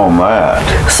hear you on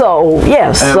that. So,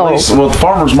 yes. And at least with the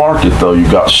farmers market, though, you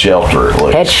got shelter at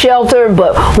least. Had shelter,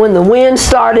 but when the wind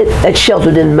started, that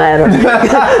shelter didn't matter.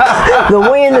 The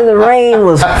wind and the rain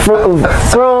was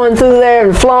throwing through there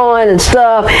and flowing and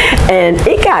stuff, and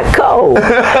it got cold.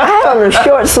 I had on a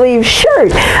short sleeve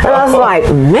shirt, and I was like,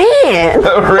 man.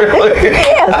 Really?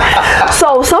 Yeah.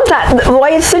 So sometimes the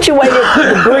way it's situated,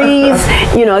 the breeze,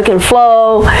 you know, it can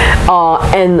flow,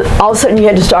 and all of a sudden you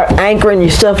had to start anchoring your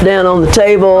stuff down on the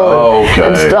table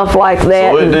and stuff like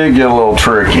that. So it did get a little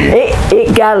tricky.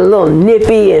 It got a little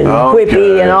nippy and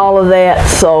whippy and all of that.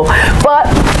 So, but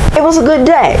it was a good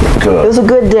day. Good. It was a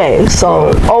good day.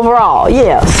 So overall,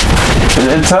 yes.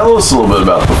 And tell us a little bit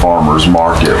about the farmers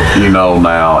market. You know,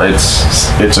 now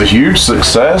it's a huge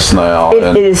success now.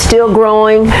 It is still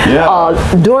growing.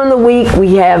 Yeah. During the week, we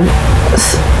gave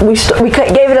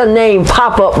it a name,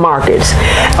 pop-up markets.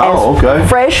 Oh, okay.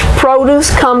 Fresh produce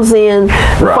comes in,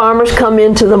 the farmers come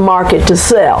into the market to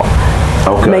sell.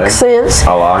 Okay. Makes sense?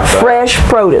 I like that. Fresh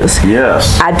produce.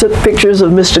 Yes. I took pictures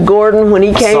of Mr. Gordon when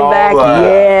he came back. That.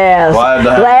 Yes.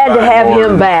 Glad to have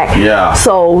him back. Yeah.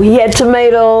 So he had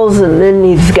tomatoes, and then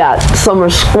he's got summer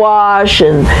squash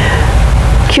and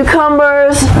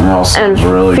cucumbers and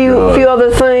a few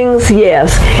other things.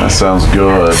 Yes. That sounds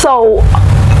good. So,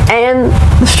 and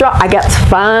I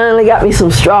finally got me some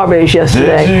strawberries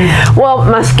yesterday. Did you? Well,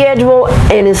 my schedule,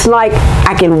 and it's like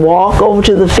I can walk over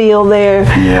to the field there.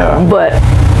 Yeah. But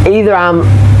either I'm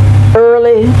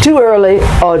too early,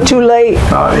 or too late.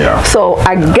 Yeah. So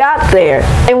I got there,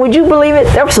 and would you believe it?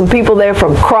 There were some people there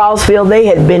from Crossville. They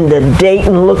had been to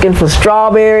Dayton looking for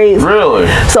strawberries. Really?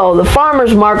 So the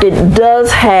farmers market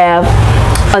does have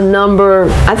a number,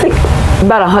 I think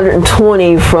about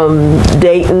 120 from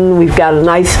Dayton. We've got a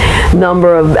nice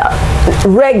number of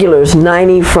regulars,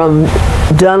 90 from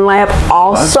Dunlap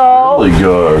also. That's really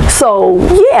good. So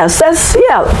yes,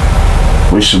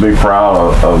 We should be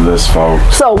proud of this,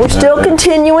 folks. So we're still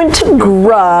continuing to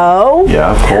grow.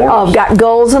 Yeah, of course. I've got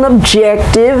goals and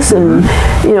objectives and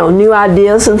new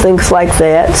ideas and things like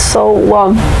that.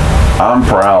 So I'm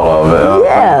proud of it.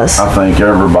 Yes. I think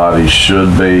everybody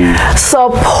should be.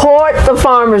 Support the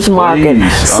farmers market.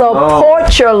 Please.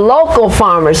 Support your local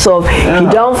farmers. So if you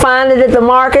don't find it at the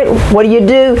market, what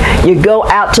do? You go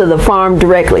out to the farm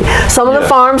directly. Some of the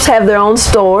farms have their own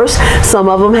stores. Some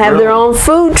of them have their own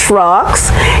food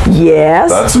trucks. Yes.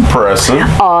 That's impressive.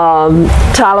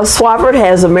 Tyler Swafford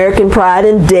has American Pride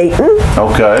in Dayton.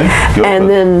 Okay. Good. And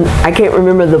then I can't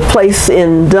remember the place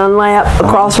in Dunlap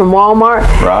across from Walmart.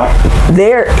 Right.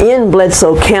 They're in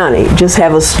Bledsoe County, just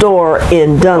have a store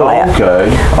in Dunlap. Okay.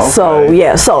 So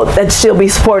so that'd still be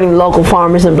supporting local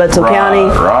farmers in Bledsoe County.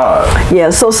 Right.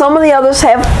 Yeah. So some of the others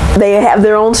have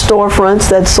their own storefronts,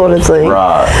 that sort of thing.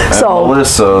 Right. And so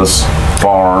Melissa's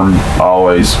farm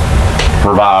always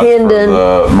provides for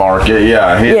the market.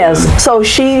 Yeah. Hendon. Yes. So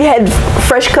she had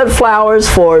fresh cut flowers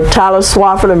for Tyler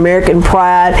Swafford, American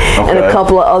Pride, and a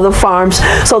couple of other farms.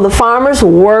 So the farmers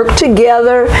work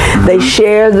together. They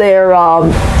share their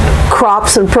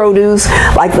crops and produce,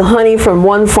 like the honey from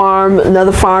one farm,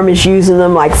 another farm is using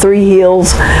them, like Three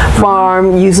Hills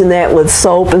Farm, using that with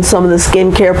soap and some of the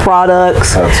skincare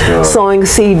products. That's good. Sowing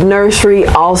Seed Nursery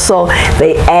also,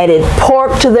 they added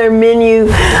pork to their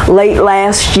menu late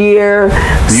last year.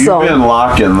 You've been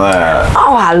liking that.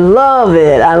 Oh, I love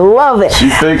it. I love it. She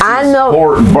fixes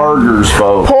pork burgers,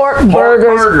 folks. Pork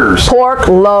burgers, pork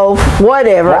loaf,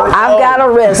 whatever. I've got a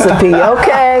recipe,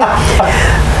 okay?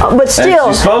 But still,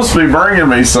 and she's supposed to be bringing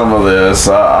me some of this.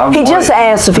 He just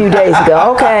asked a few days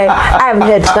ago. Okay, I haven't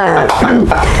had time.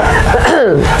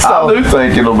 I do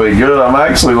think it'll be good. I'm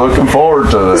actually looking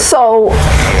forward to it. So,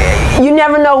 you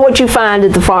never know what you find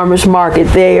at the farmers market.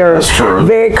 They are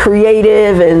very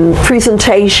creative in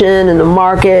presentation in the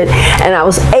market, and I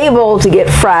was able to get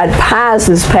fried pies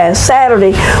this past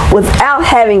Saturday without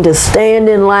having to stand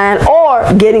in line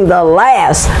or getting the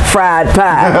last fried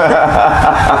pie.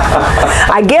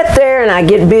 I get there and I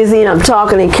get busy and I'm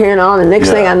talking and carrying on, and next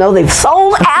thing I know, they've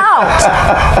sold out.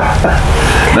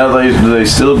 Now, do they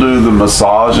still do the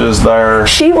massages there?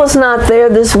 She was not there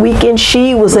this weekend.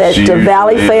 She was at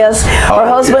Valley Fest. Her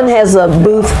husband has a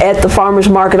booth at the farmers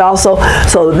market also,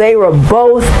 so they were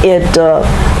both at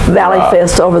Valley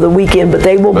Fest over the weekend, but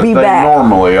they will be back. They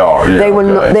normally are.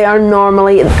 Yeah, they are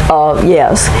normally,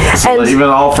 yes. So and they even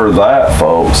offer that,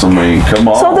 folks. I mean, come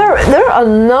on. So there are a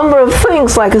number of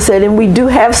things, like I said, and we do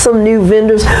have some new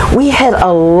vendors. We had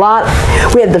a lot.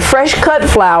 We had the fresh cut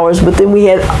flowers, but then we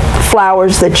had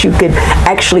flowers that you could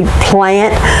actually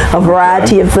plant, a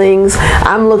variety of things.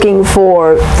 I'm looking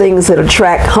for things that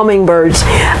attract hummingbirds.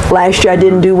 Last year I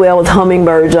didn't do well with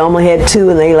hummingbirds. I only had 2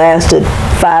 and they lasted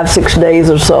 5-6 days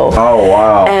or so. Oh,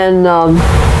 wow. And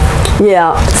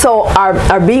so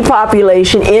our bee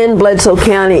population in Bledsoe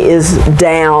County is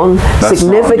down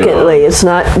significantly. It's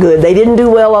not good. They didn't do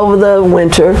well over the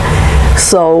winter,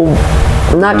 so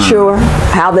I'm not sure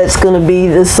how that's going to be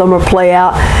this summer play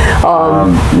out.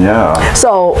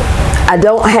 So I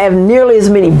don't have nearly as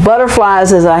many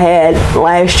butterflies as I had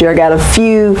last year. I got a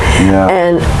few,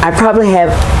 and I probably have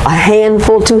a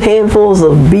handful, 2 handfuls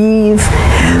of bees.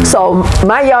 So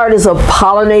my yard is a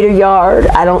pollinator yard.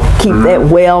 I don't keep that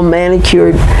well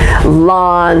manicured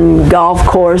lawn, golf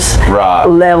course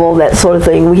level, that sort of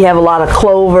thing. We have a lot of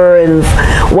clover and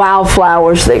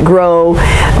wildflowers that grow.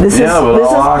 I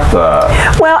like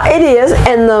that. Well, it is,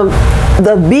 and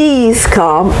the bees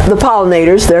come, the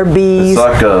pollinators, they're bees, it's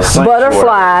like a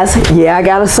butterflies. Yeah, I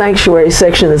got a sanctuary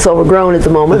section that's overgrown at the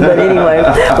moment, but anyway,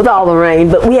 with all the rain.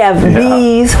 But we have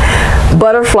bees,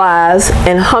 butterflies,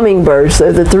 and hummingbirds.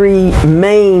 They're the three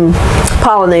main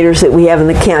pollinators that we have in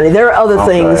the county. There are other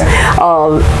things,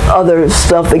 other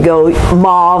stuff that go,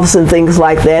 moths and things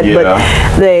like that, but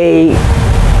they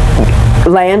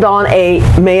land on a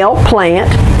male plant,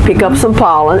 pick up some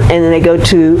pollen, and then they go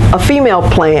to a female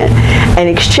plant and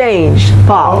exchange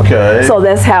pollen. So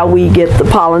that's how we get the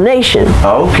pollination.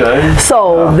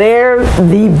 So they're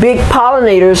the big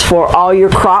pollinators for all your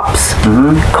crops,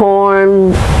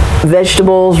 corn,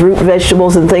 vegetables, root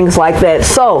vegetables, and things like that.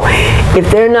 So if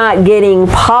they're not getting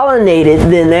pollinated,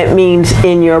 then that means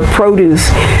in your produce,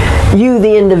 you,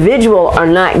 the individual, are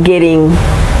not getting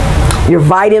your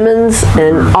vitamins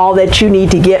and all that you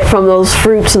need to get from those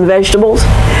fruits and vegetables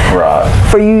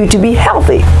for you to be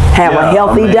healthy. Have a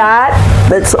healthy diet.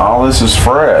 That's all. This is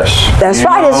fresh. That's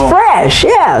right. It's fresh.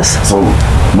 Yes. So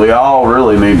we all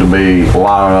really need to be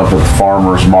lining up at the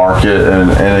farmers market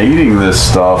and eating this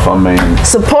stuff. I mean,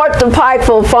 support the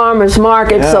Pikeville Farmers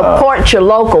Market. Support your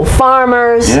local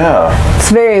farmers. It's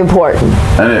very important.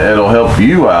 And it'll help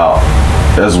you out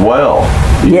as well.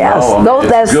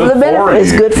 That's the benefit.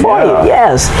 It's good for you.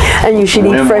 Yes, and you should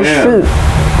eat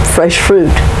fresh fruit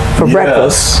for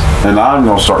breakfast. And I'm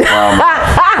gonna start trying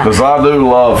because I do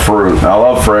love fruit. I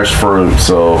love fresh fruit.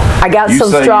 So I got some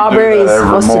strawberries.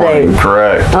 What's today?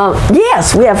 Correct.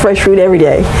 Yes, we have fresh fruit every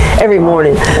day, every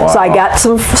morning. So I got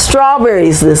some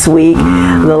strawberries this week.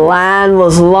 The line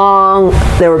was long.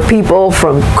 There were people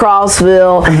from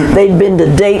Crossville. They'd been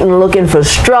to Dayton looking for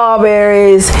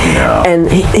strawberries,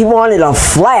 and he wanted a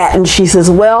flat. And she says,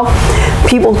 "Well,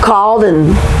 people called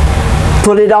and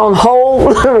put it on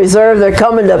hold, reserve. They're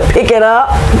coming to pick it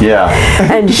up."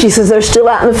 And she says they're still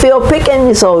out in the field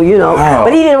picking. So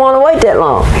but he didn't want to wait that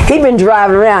long. He'd been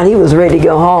driving around. He was ready to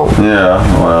go home.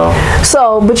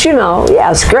 So, but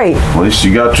it's great. At least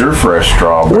you got your fresh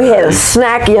strawberries. We had a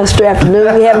snack yesterday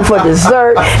afternoon. We had them for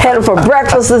dessert. Had them for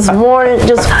breakfast this morning.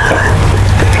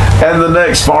 And the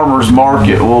next farmers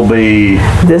market will be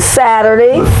this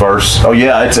Saturday. The first.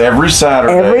 It's every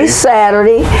Saturday. Every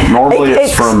Saturday. Normally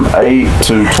it's from 8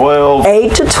 to 12.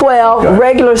 8 to 12,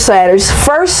 regular Saturdays.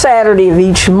 First Saturday of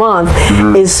each month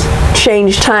is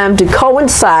changed time to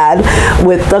coincide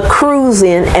with the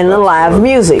cruise-in and the live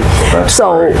music.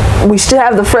 So we still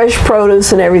have the fresh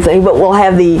produce and everything, but we'll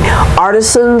have the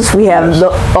artisans. We have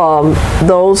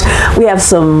those. We have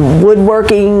some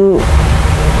woodworking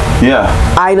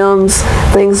items,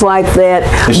 things like that.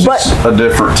 It's just a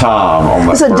different time on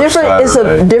that. It's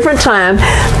a different time.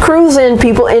 Cruise-in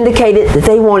people indicated that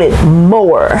they wanted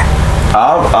more.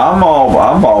 I'm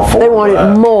all for They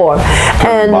wanted more.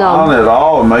 And combine it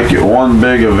all and make it one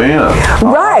big event.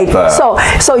 Right.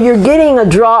 So you're getting a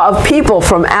draw of people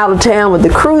from out of town with the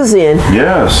cruise-in.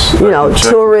 Yes.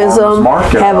 Tourism,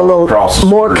 have a little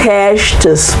more cash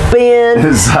to spend.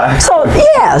 Exactly. So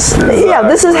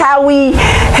this is how we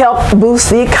help boost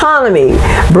the economy,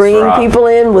 bringing people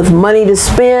in with money to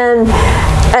spend.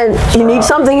 And you need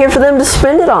something here for them to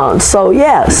spend it on. So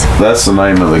yes. That's the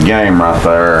name of the game right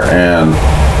there. And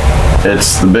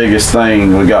it's the biggest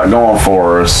thing we got going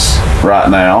for us right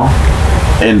now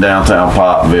in downtown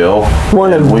Pikeville.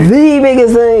 One of the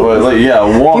biggest things. Well, if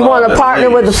you want to partner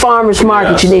with the farmers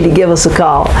market, you need to give us a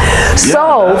call.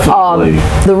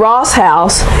 The Ross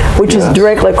House, which is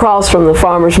directly across from the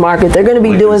farmers market, they're going to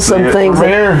be doing some things.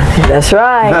 That's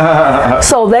right.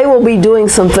 So they will be doing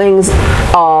some things,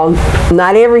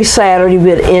 not every Saturday,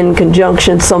 but in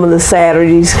conjunction some of the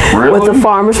Saturdays with the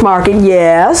farmers market.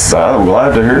 Yes. I'm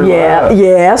glad to hear that.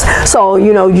 Yes. So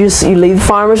you leave the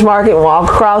farmers market, walk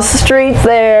across the street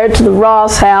there to the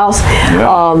Ross House.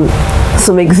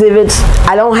 Some exhibits.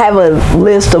 I don't have a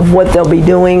list of what they'll be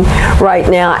doing right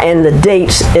now and the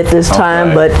dates at this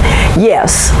time, but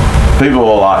yes. People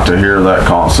will like to hear that,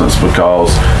 Constance,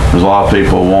 because there's a lot of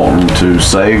people wanting to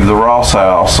save the Ross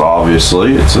House.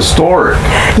 Obviously, it's historic.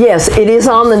 Yes, it is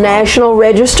on the National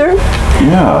Register.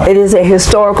 It is a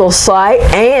historical site,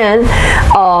 and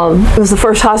it was the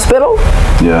first hospital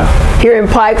here in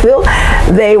Pikeville.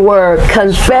 They were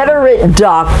Confederate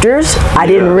doctors. I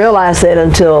didn't realize that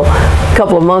until a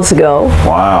couple of months ago.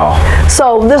 Wow.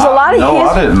 So there's a lot of history.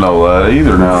 I didn't know that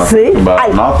either now. See?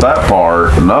 Not that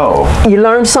part, no. You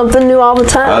learn something something new all the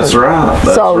time. That's right.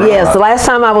 That's so right. yes, the last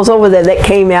time I was over there, that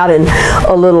came out in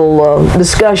a little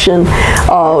discussion,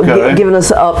 giving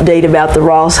us an update about the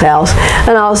Ross House,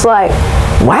 and I was like,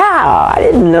 wow, I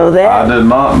didn't know that. I did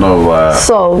not know that.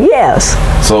 So yes.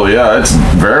 So yeah, it's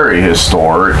very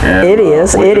historic. And, it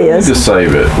is. We it do is. need to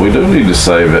save it. We do need to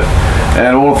save it. And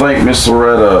I want to thank Miss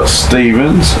Loretta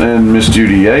Stevens and Miss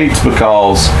Judy Yates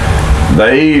because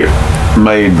they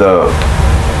made the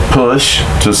push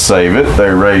to save it. They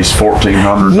raised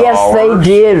 $1,400. Yes, they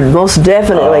did. Most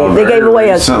definitely. They gave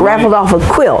away raffled off a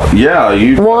quilt. Yeah,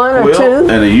 one or two,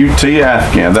 and a UT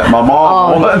Afghan that my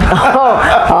mom won.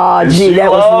 Gee, that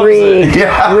was rigged.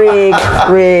 Yeah.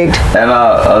 rigged. And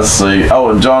let's see.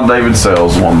 Oh, and John David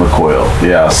Sells won the quilt.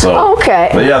 Yeah. So. Okay.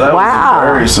 But yeah, that was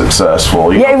very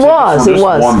successful. Yeah, it was. It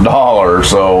was $1.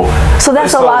 So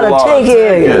that's a lot of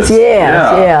tickets.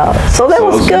 Yeah. So that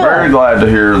was good. Very glad to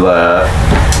hear that.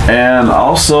 And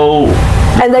also,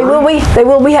 and they will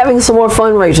be having some more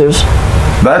fundraisers.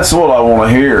 That's what I want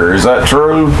to hear. Is that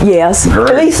true? Yes. Great.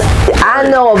 At least I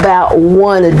know about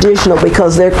one additional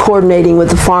because they're coordinating with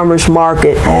the farmers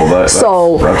market. Oh, that's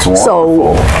wonderful.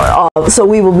 So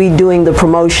we will be doing the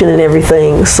promotion and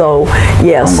everything. So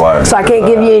yes. So I can't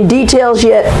give you any details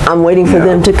yet. I'm waiting for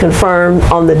them to confirm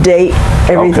on the date,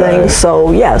 everything. Okay.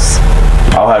 So yes.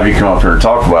 I'll have you come up here and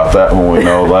talk about that when we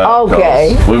know that.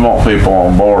 Okay. We want people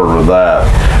on board with that.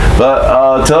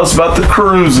 But tell us about the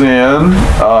cruise-in.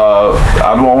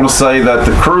 I don't want to say that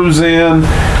the cruise-in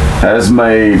has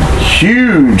made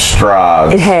huge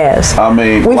strides. It has. I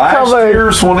mean, we've last covered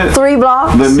year's when it 3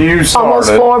 blocks. The new started.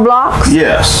 Almost 4 blocks.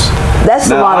 Yes. That's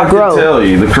a lot of growth. I can tell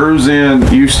you, the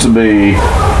cruise-in used to be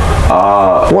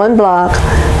 1 block.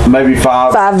 Maybe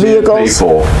 5 vehicles.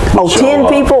 People 10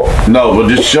 people? No, but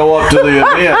just show up to the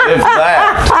event, if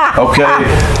that. Okay,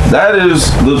 that is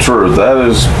the truth. That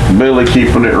is Billy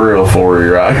keeping it real for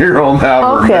you right here on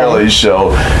Albert Billy's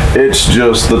show. It's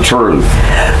just the truth.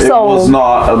 It was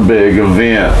not a big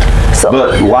event.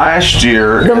 But last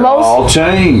year, it all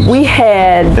changed.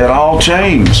 It all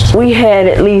changed. We had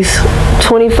at least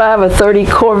 25 or 30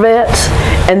 Corvettes,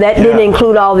 and that didn't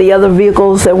include all the other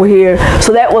vehicles that were here.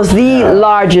 So that was the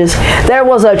largest. There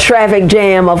was a traffic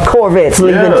jam of Corvettes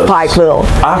leaving Pikeville.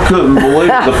 I couldn't believe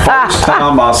it. The first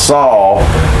time I saw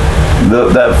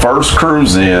that first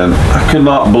cruise in, I could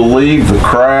not believe the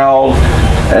crowd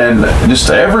and just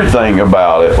everything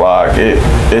about it. Like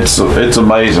it's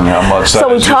amazing how much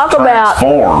that is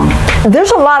transformed.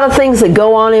 There's a lot of things that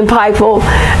go on in Pikeville.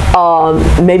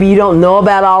 Maybe you don't know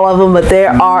about all of them, but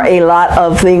there are a lot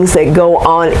of things that go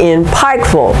on in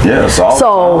Pikeville. Yes, all the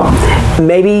time.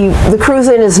 Maybe the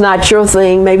cruising is not your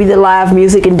thing. Maybe the live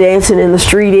music and dancing in the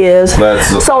street is.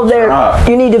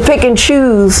 You need to pick and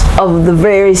choose of the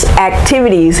various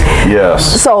activities. Yes.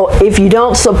 So if you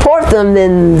don't support them,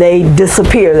 then they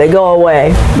disappear. They go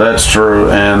away. That's true,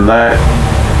 and that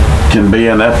can be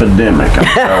an epidemic, I'm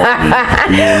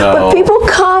telling you. But people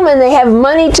come and they have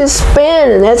money to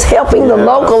spend, and that's helping the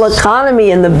local economy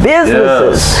and the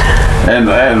businesses. Yes. And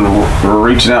we're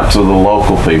reaching out to the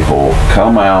local people.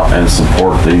 Come out and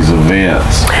support these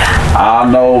events. I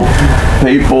know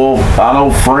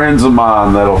friends of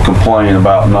mine that'll complain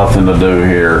about nothing to do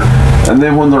here. And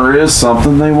then when there is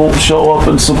something, they won't show up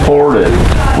and support it.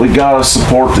 We got to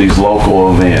support these local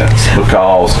events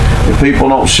because if people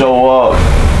don't show up,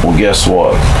 well, guess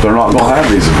what? They're not going to have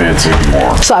these events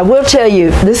anymore. So I will tell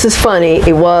you, this is funny.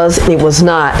 It was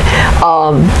not.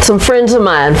 Some friends of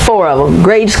mine, 4 of them,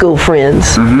 grade school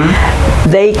friends,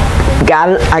 I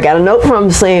got a note from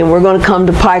them saying we're going to come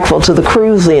to Pikeville to the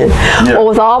cruise-in. Yeah. Well,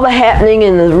 with all the happening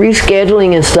and the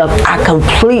rescheduling and stuff, I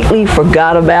completely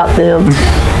forgot about them.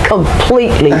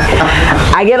 Completely.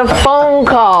 I get a phone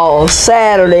call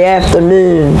Saturday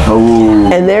afternoon,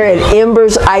 and they're at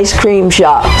Ember's Ice Cream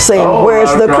Shop saying,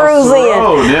 "Where's the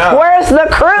cruise-in? Yeah. Where's the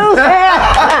cruise-in?"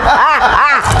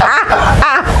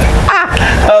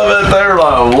 I bet they're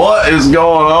like, what is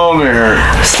going on here?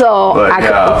 So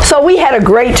we had a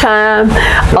great time.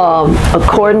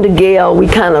 According to Gail, we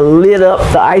kind of lit up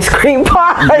the ice cream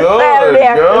parlor Saturday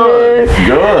afternoon.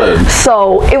 Good.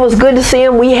 So it was good to see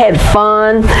them. We had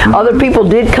fun. Other people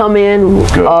did come in,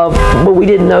 but we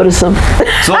didn't notice them.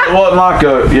 So it wasn't like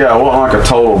a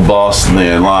total bust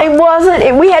then. It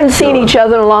wasn't. We hadn't seen each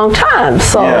other in a long time.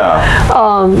 So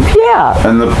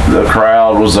And the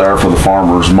crowd was there for the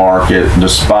farmers market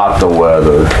despite the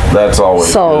weather. That's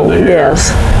always good to hear.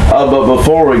 Yes. But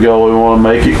before we go, we want to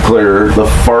make it clear: the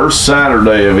first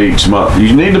Saturday of each month,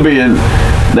 you need to be in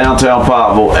downtown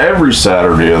Pikeville every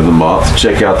Saturday of the month to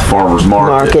check out the farmers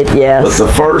market. Yes. But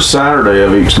the first Saturday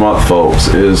of each month, folks,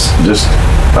 is just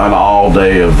an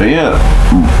all-day event,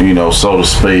 you know, so to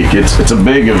speak. It's a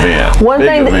big event. One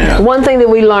thing that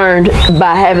we learned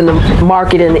by having the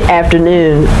market in the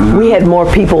afternoon, we had more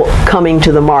people coming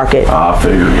to the market. I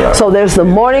figured that. So there's the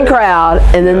morning crowd,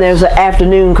 and then there's the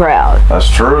afternoon crowd. That's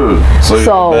true. So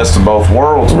you're the best of both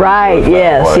worlds. Right.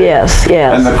 Yes.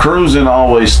 And the cruising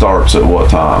always starts at what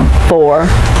time? 4.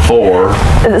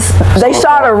 They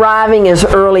start arriving as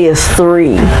early as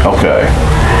 3. Okay.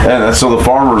 And so the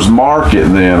farmers market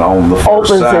then on the first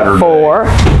opens Saturday at 4.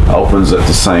 Opens at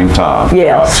the same time.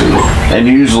 Yes. Gotcha. And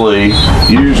usually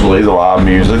the live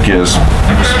music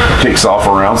kicks off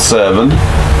around 7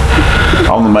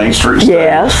 on the Main Street stage.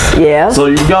 Yes. So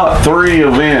you've got 3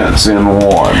 events in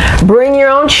one. Bring your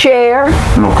own chair.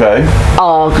 Okay.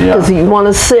 Because you want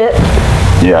to sit.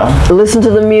 Yeah. Listen to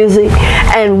the music,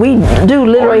 and we do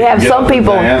literally have some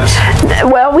people.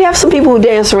 Well, we have some people who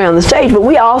dance around the stage, but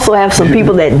we also have some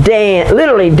people that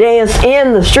literally danced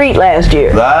in the street last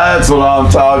year. That's what I'm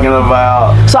talking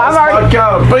about. So I've already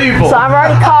kind of people. So I've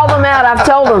already called them out. I've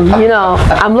told them, you know,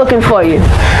 I'm looking for you.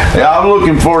 Yeah, I'm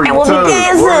looking for you. And we'll be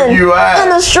dancing Where you at? in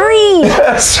the street.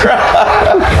 That's right.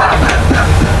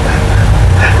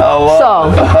 I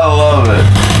love it.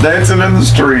 Dancing in the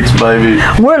streets, baby.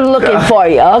 We're looking for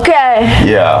you, okay?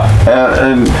 Yeah,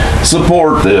 and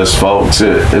support this, folks.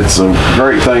 It's a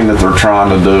great thing that they're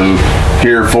trying to do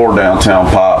here for downtown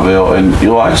Pikeville, and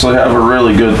you'll actually have a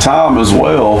really good time as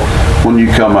well when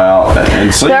you come out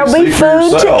and see. There'll be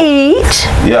food to eat.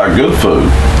 Yeah, good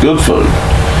food,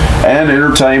 and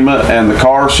entertainment, and the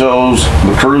car shows,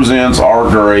 the cruise-ins are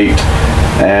great,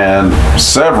 and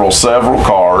several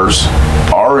cars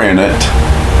are in it.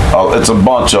 It's a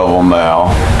bunch of them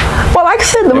now. Well, like I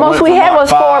said, the most we had was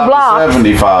 4 blocks.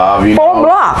 75. 4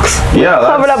 blocks. Yeah,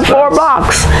 covered up 4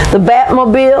 blocks. The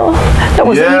Batmobile. There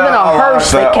was even a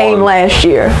hearse that came last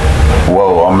year.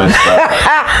 Whoa, I missed that.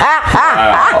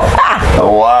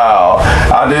 Wow.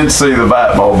 I did see the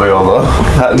Batmobile though.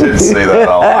 I did see that.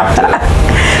 I liked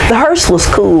it. The hearse was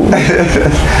cool.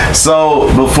 So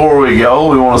before we go,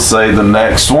 we want to say the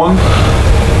next one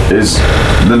is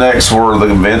where the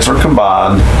events are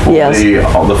combined will be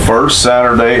on the first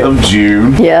Saturday of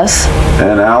June. Yes.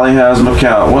 And Allie has an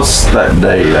account. What's that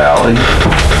date, Allie?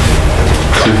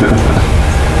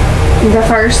 The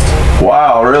 1st.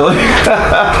 Wow, really?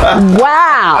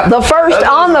 Wow, the 1st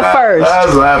on the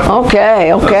 1st.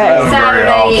 Okay.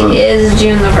 Saturday is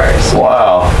June the 1st.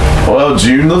 Wow. Well,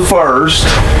 June the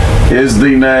 1st is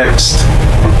the next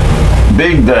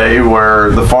big day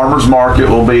where the farmers market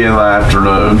will be in the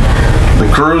afternoon. The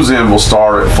cruise-in will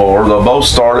start at 4. They'll both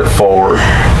start at 4.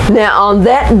 Now, on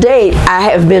that date, I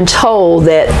have been told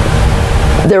that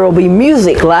there will be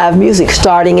live music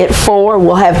starting at 4.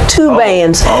 We'll have 2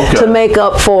 bands to make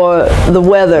up for the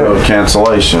weather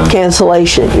cancellation.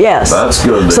 Yes. That's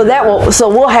good. So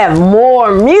we'll have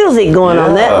more music going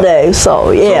on that day. So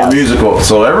yeah.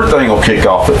 So everything will kick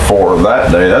off at 4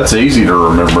 that day. That's easy to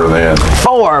remember then.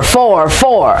 4.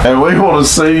 And we want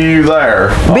to see you there.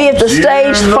 Be at the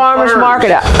staged farmers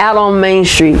market out on Main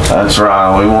Street. That's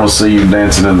right. We want to see you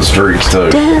dancing in the streets too.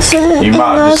 You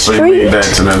might just see me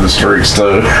dancing in the streets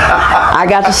too. I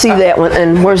got to see that one,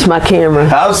 and where's my camera?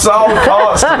 I saw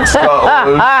Constance.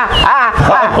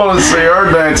 I want to see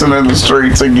her dancing in the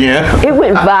streets again. It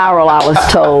went viral, I was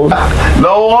told.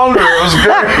 No wonder, it was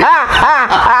great.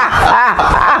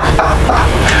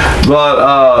 But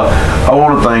I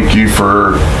want to thank you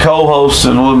for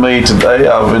co-hosting with me today.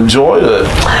 I've enjoyed it.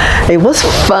 It was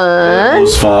fun. It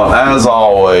was fun, as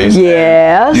always.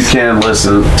 Yes. And you can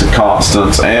listen to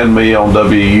Constance and me on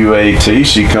WUAT.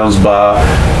 She comes by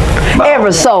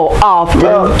ever so often.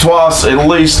 At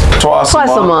least twice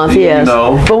a month. Yes. You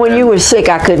know. But when you were sick,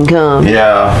 I couldn't come.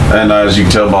 Yeah, and as you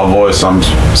can tell by my voice, I'm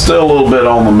still a little bit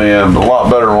on the mend, but a lot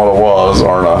better than what it was,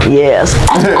 aren't I? Yes.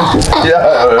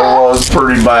 Yeah, it was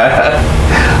pretty bad.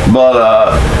 But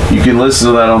you can listen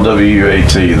to that on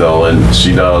WUAT though, and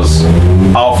she does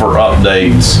offer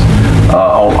updates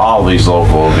on all these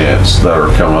local events that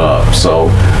are coming up. So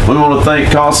we want to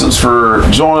thank Constance for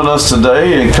joining us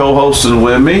today and co-hosting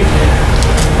with me.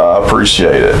 I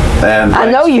appreciate it. And I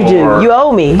know you do. You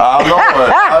owe me. I know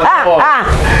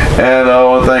it. And I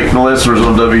want to thank the listeners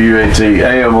on WUAT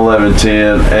AM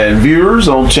 1110 and viewers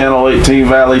on Channel 18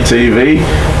 ValleyTV,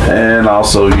 and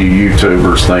also you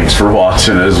YouTubers. Thanks for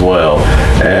watching as well.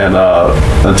 And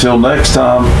until next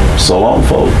time, so long,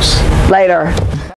 folks. Later.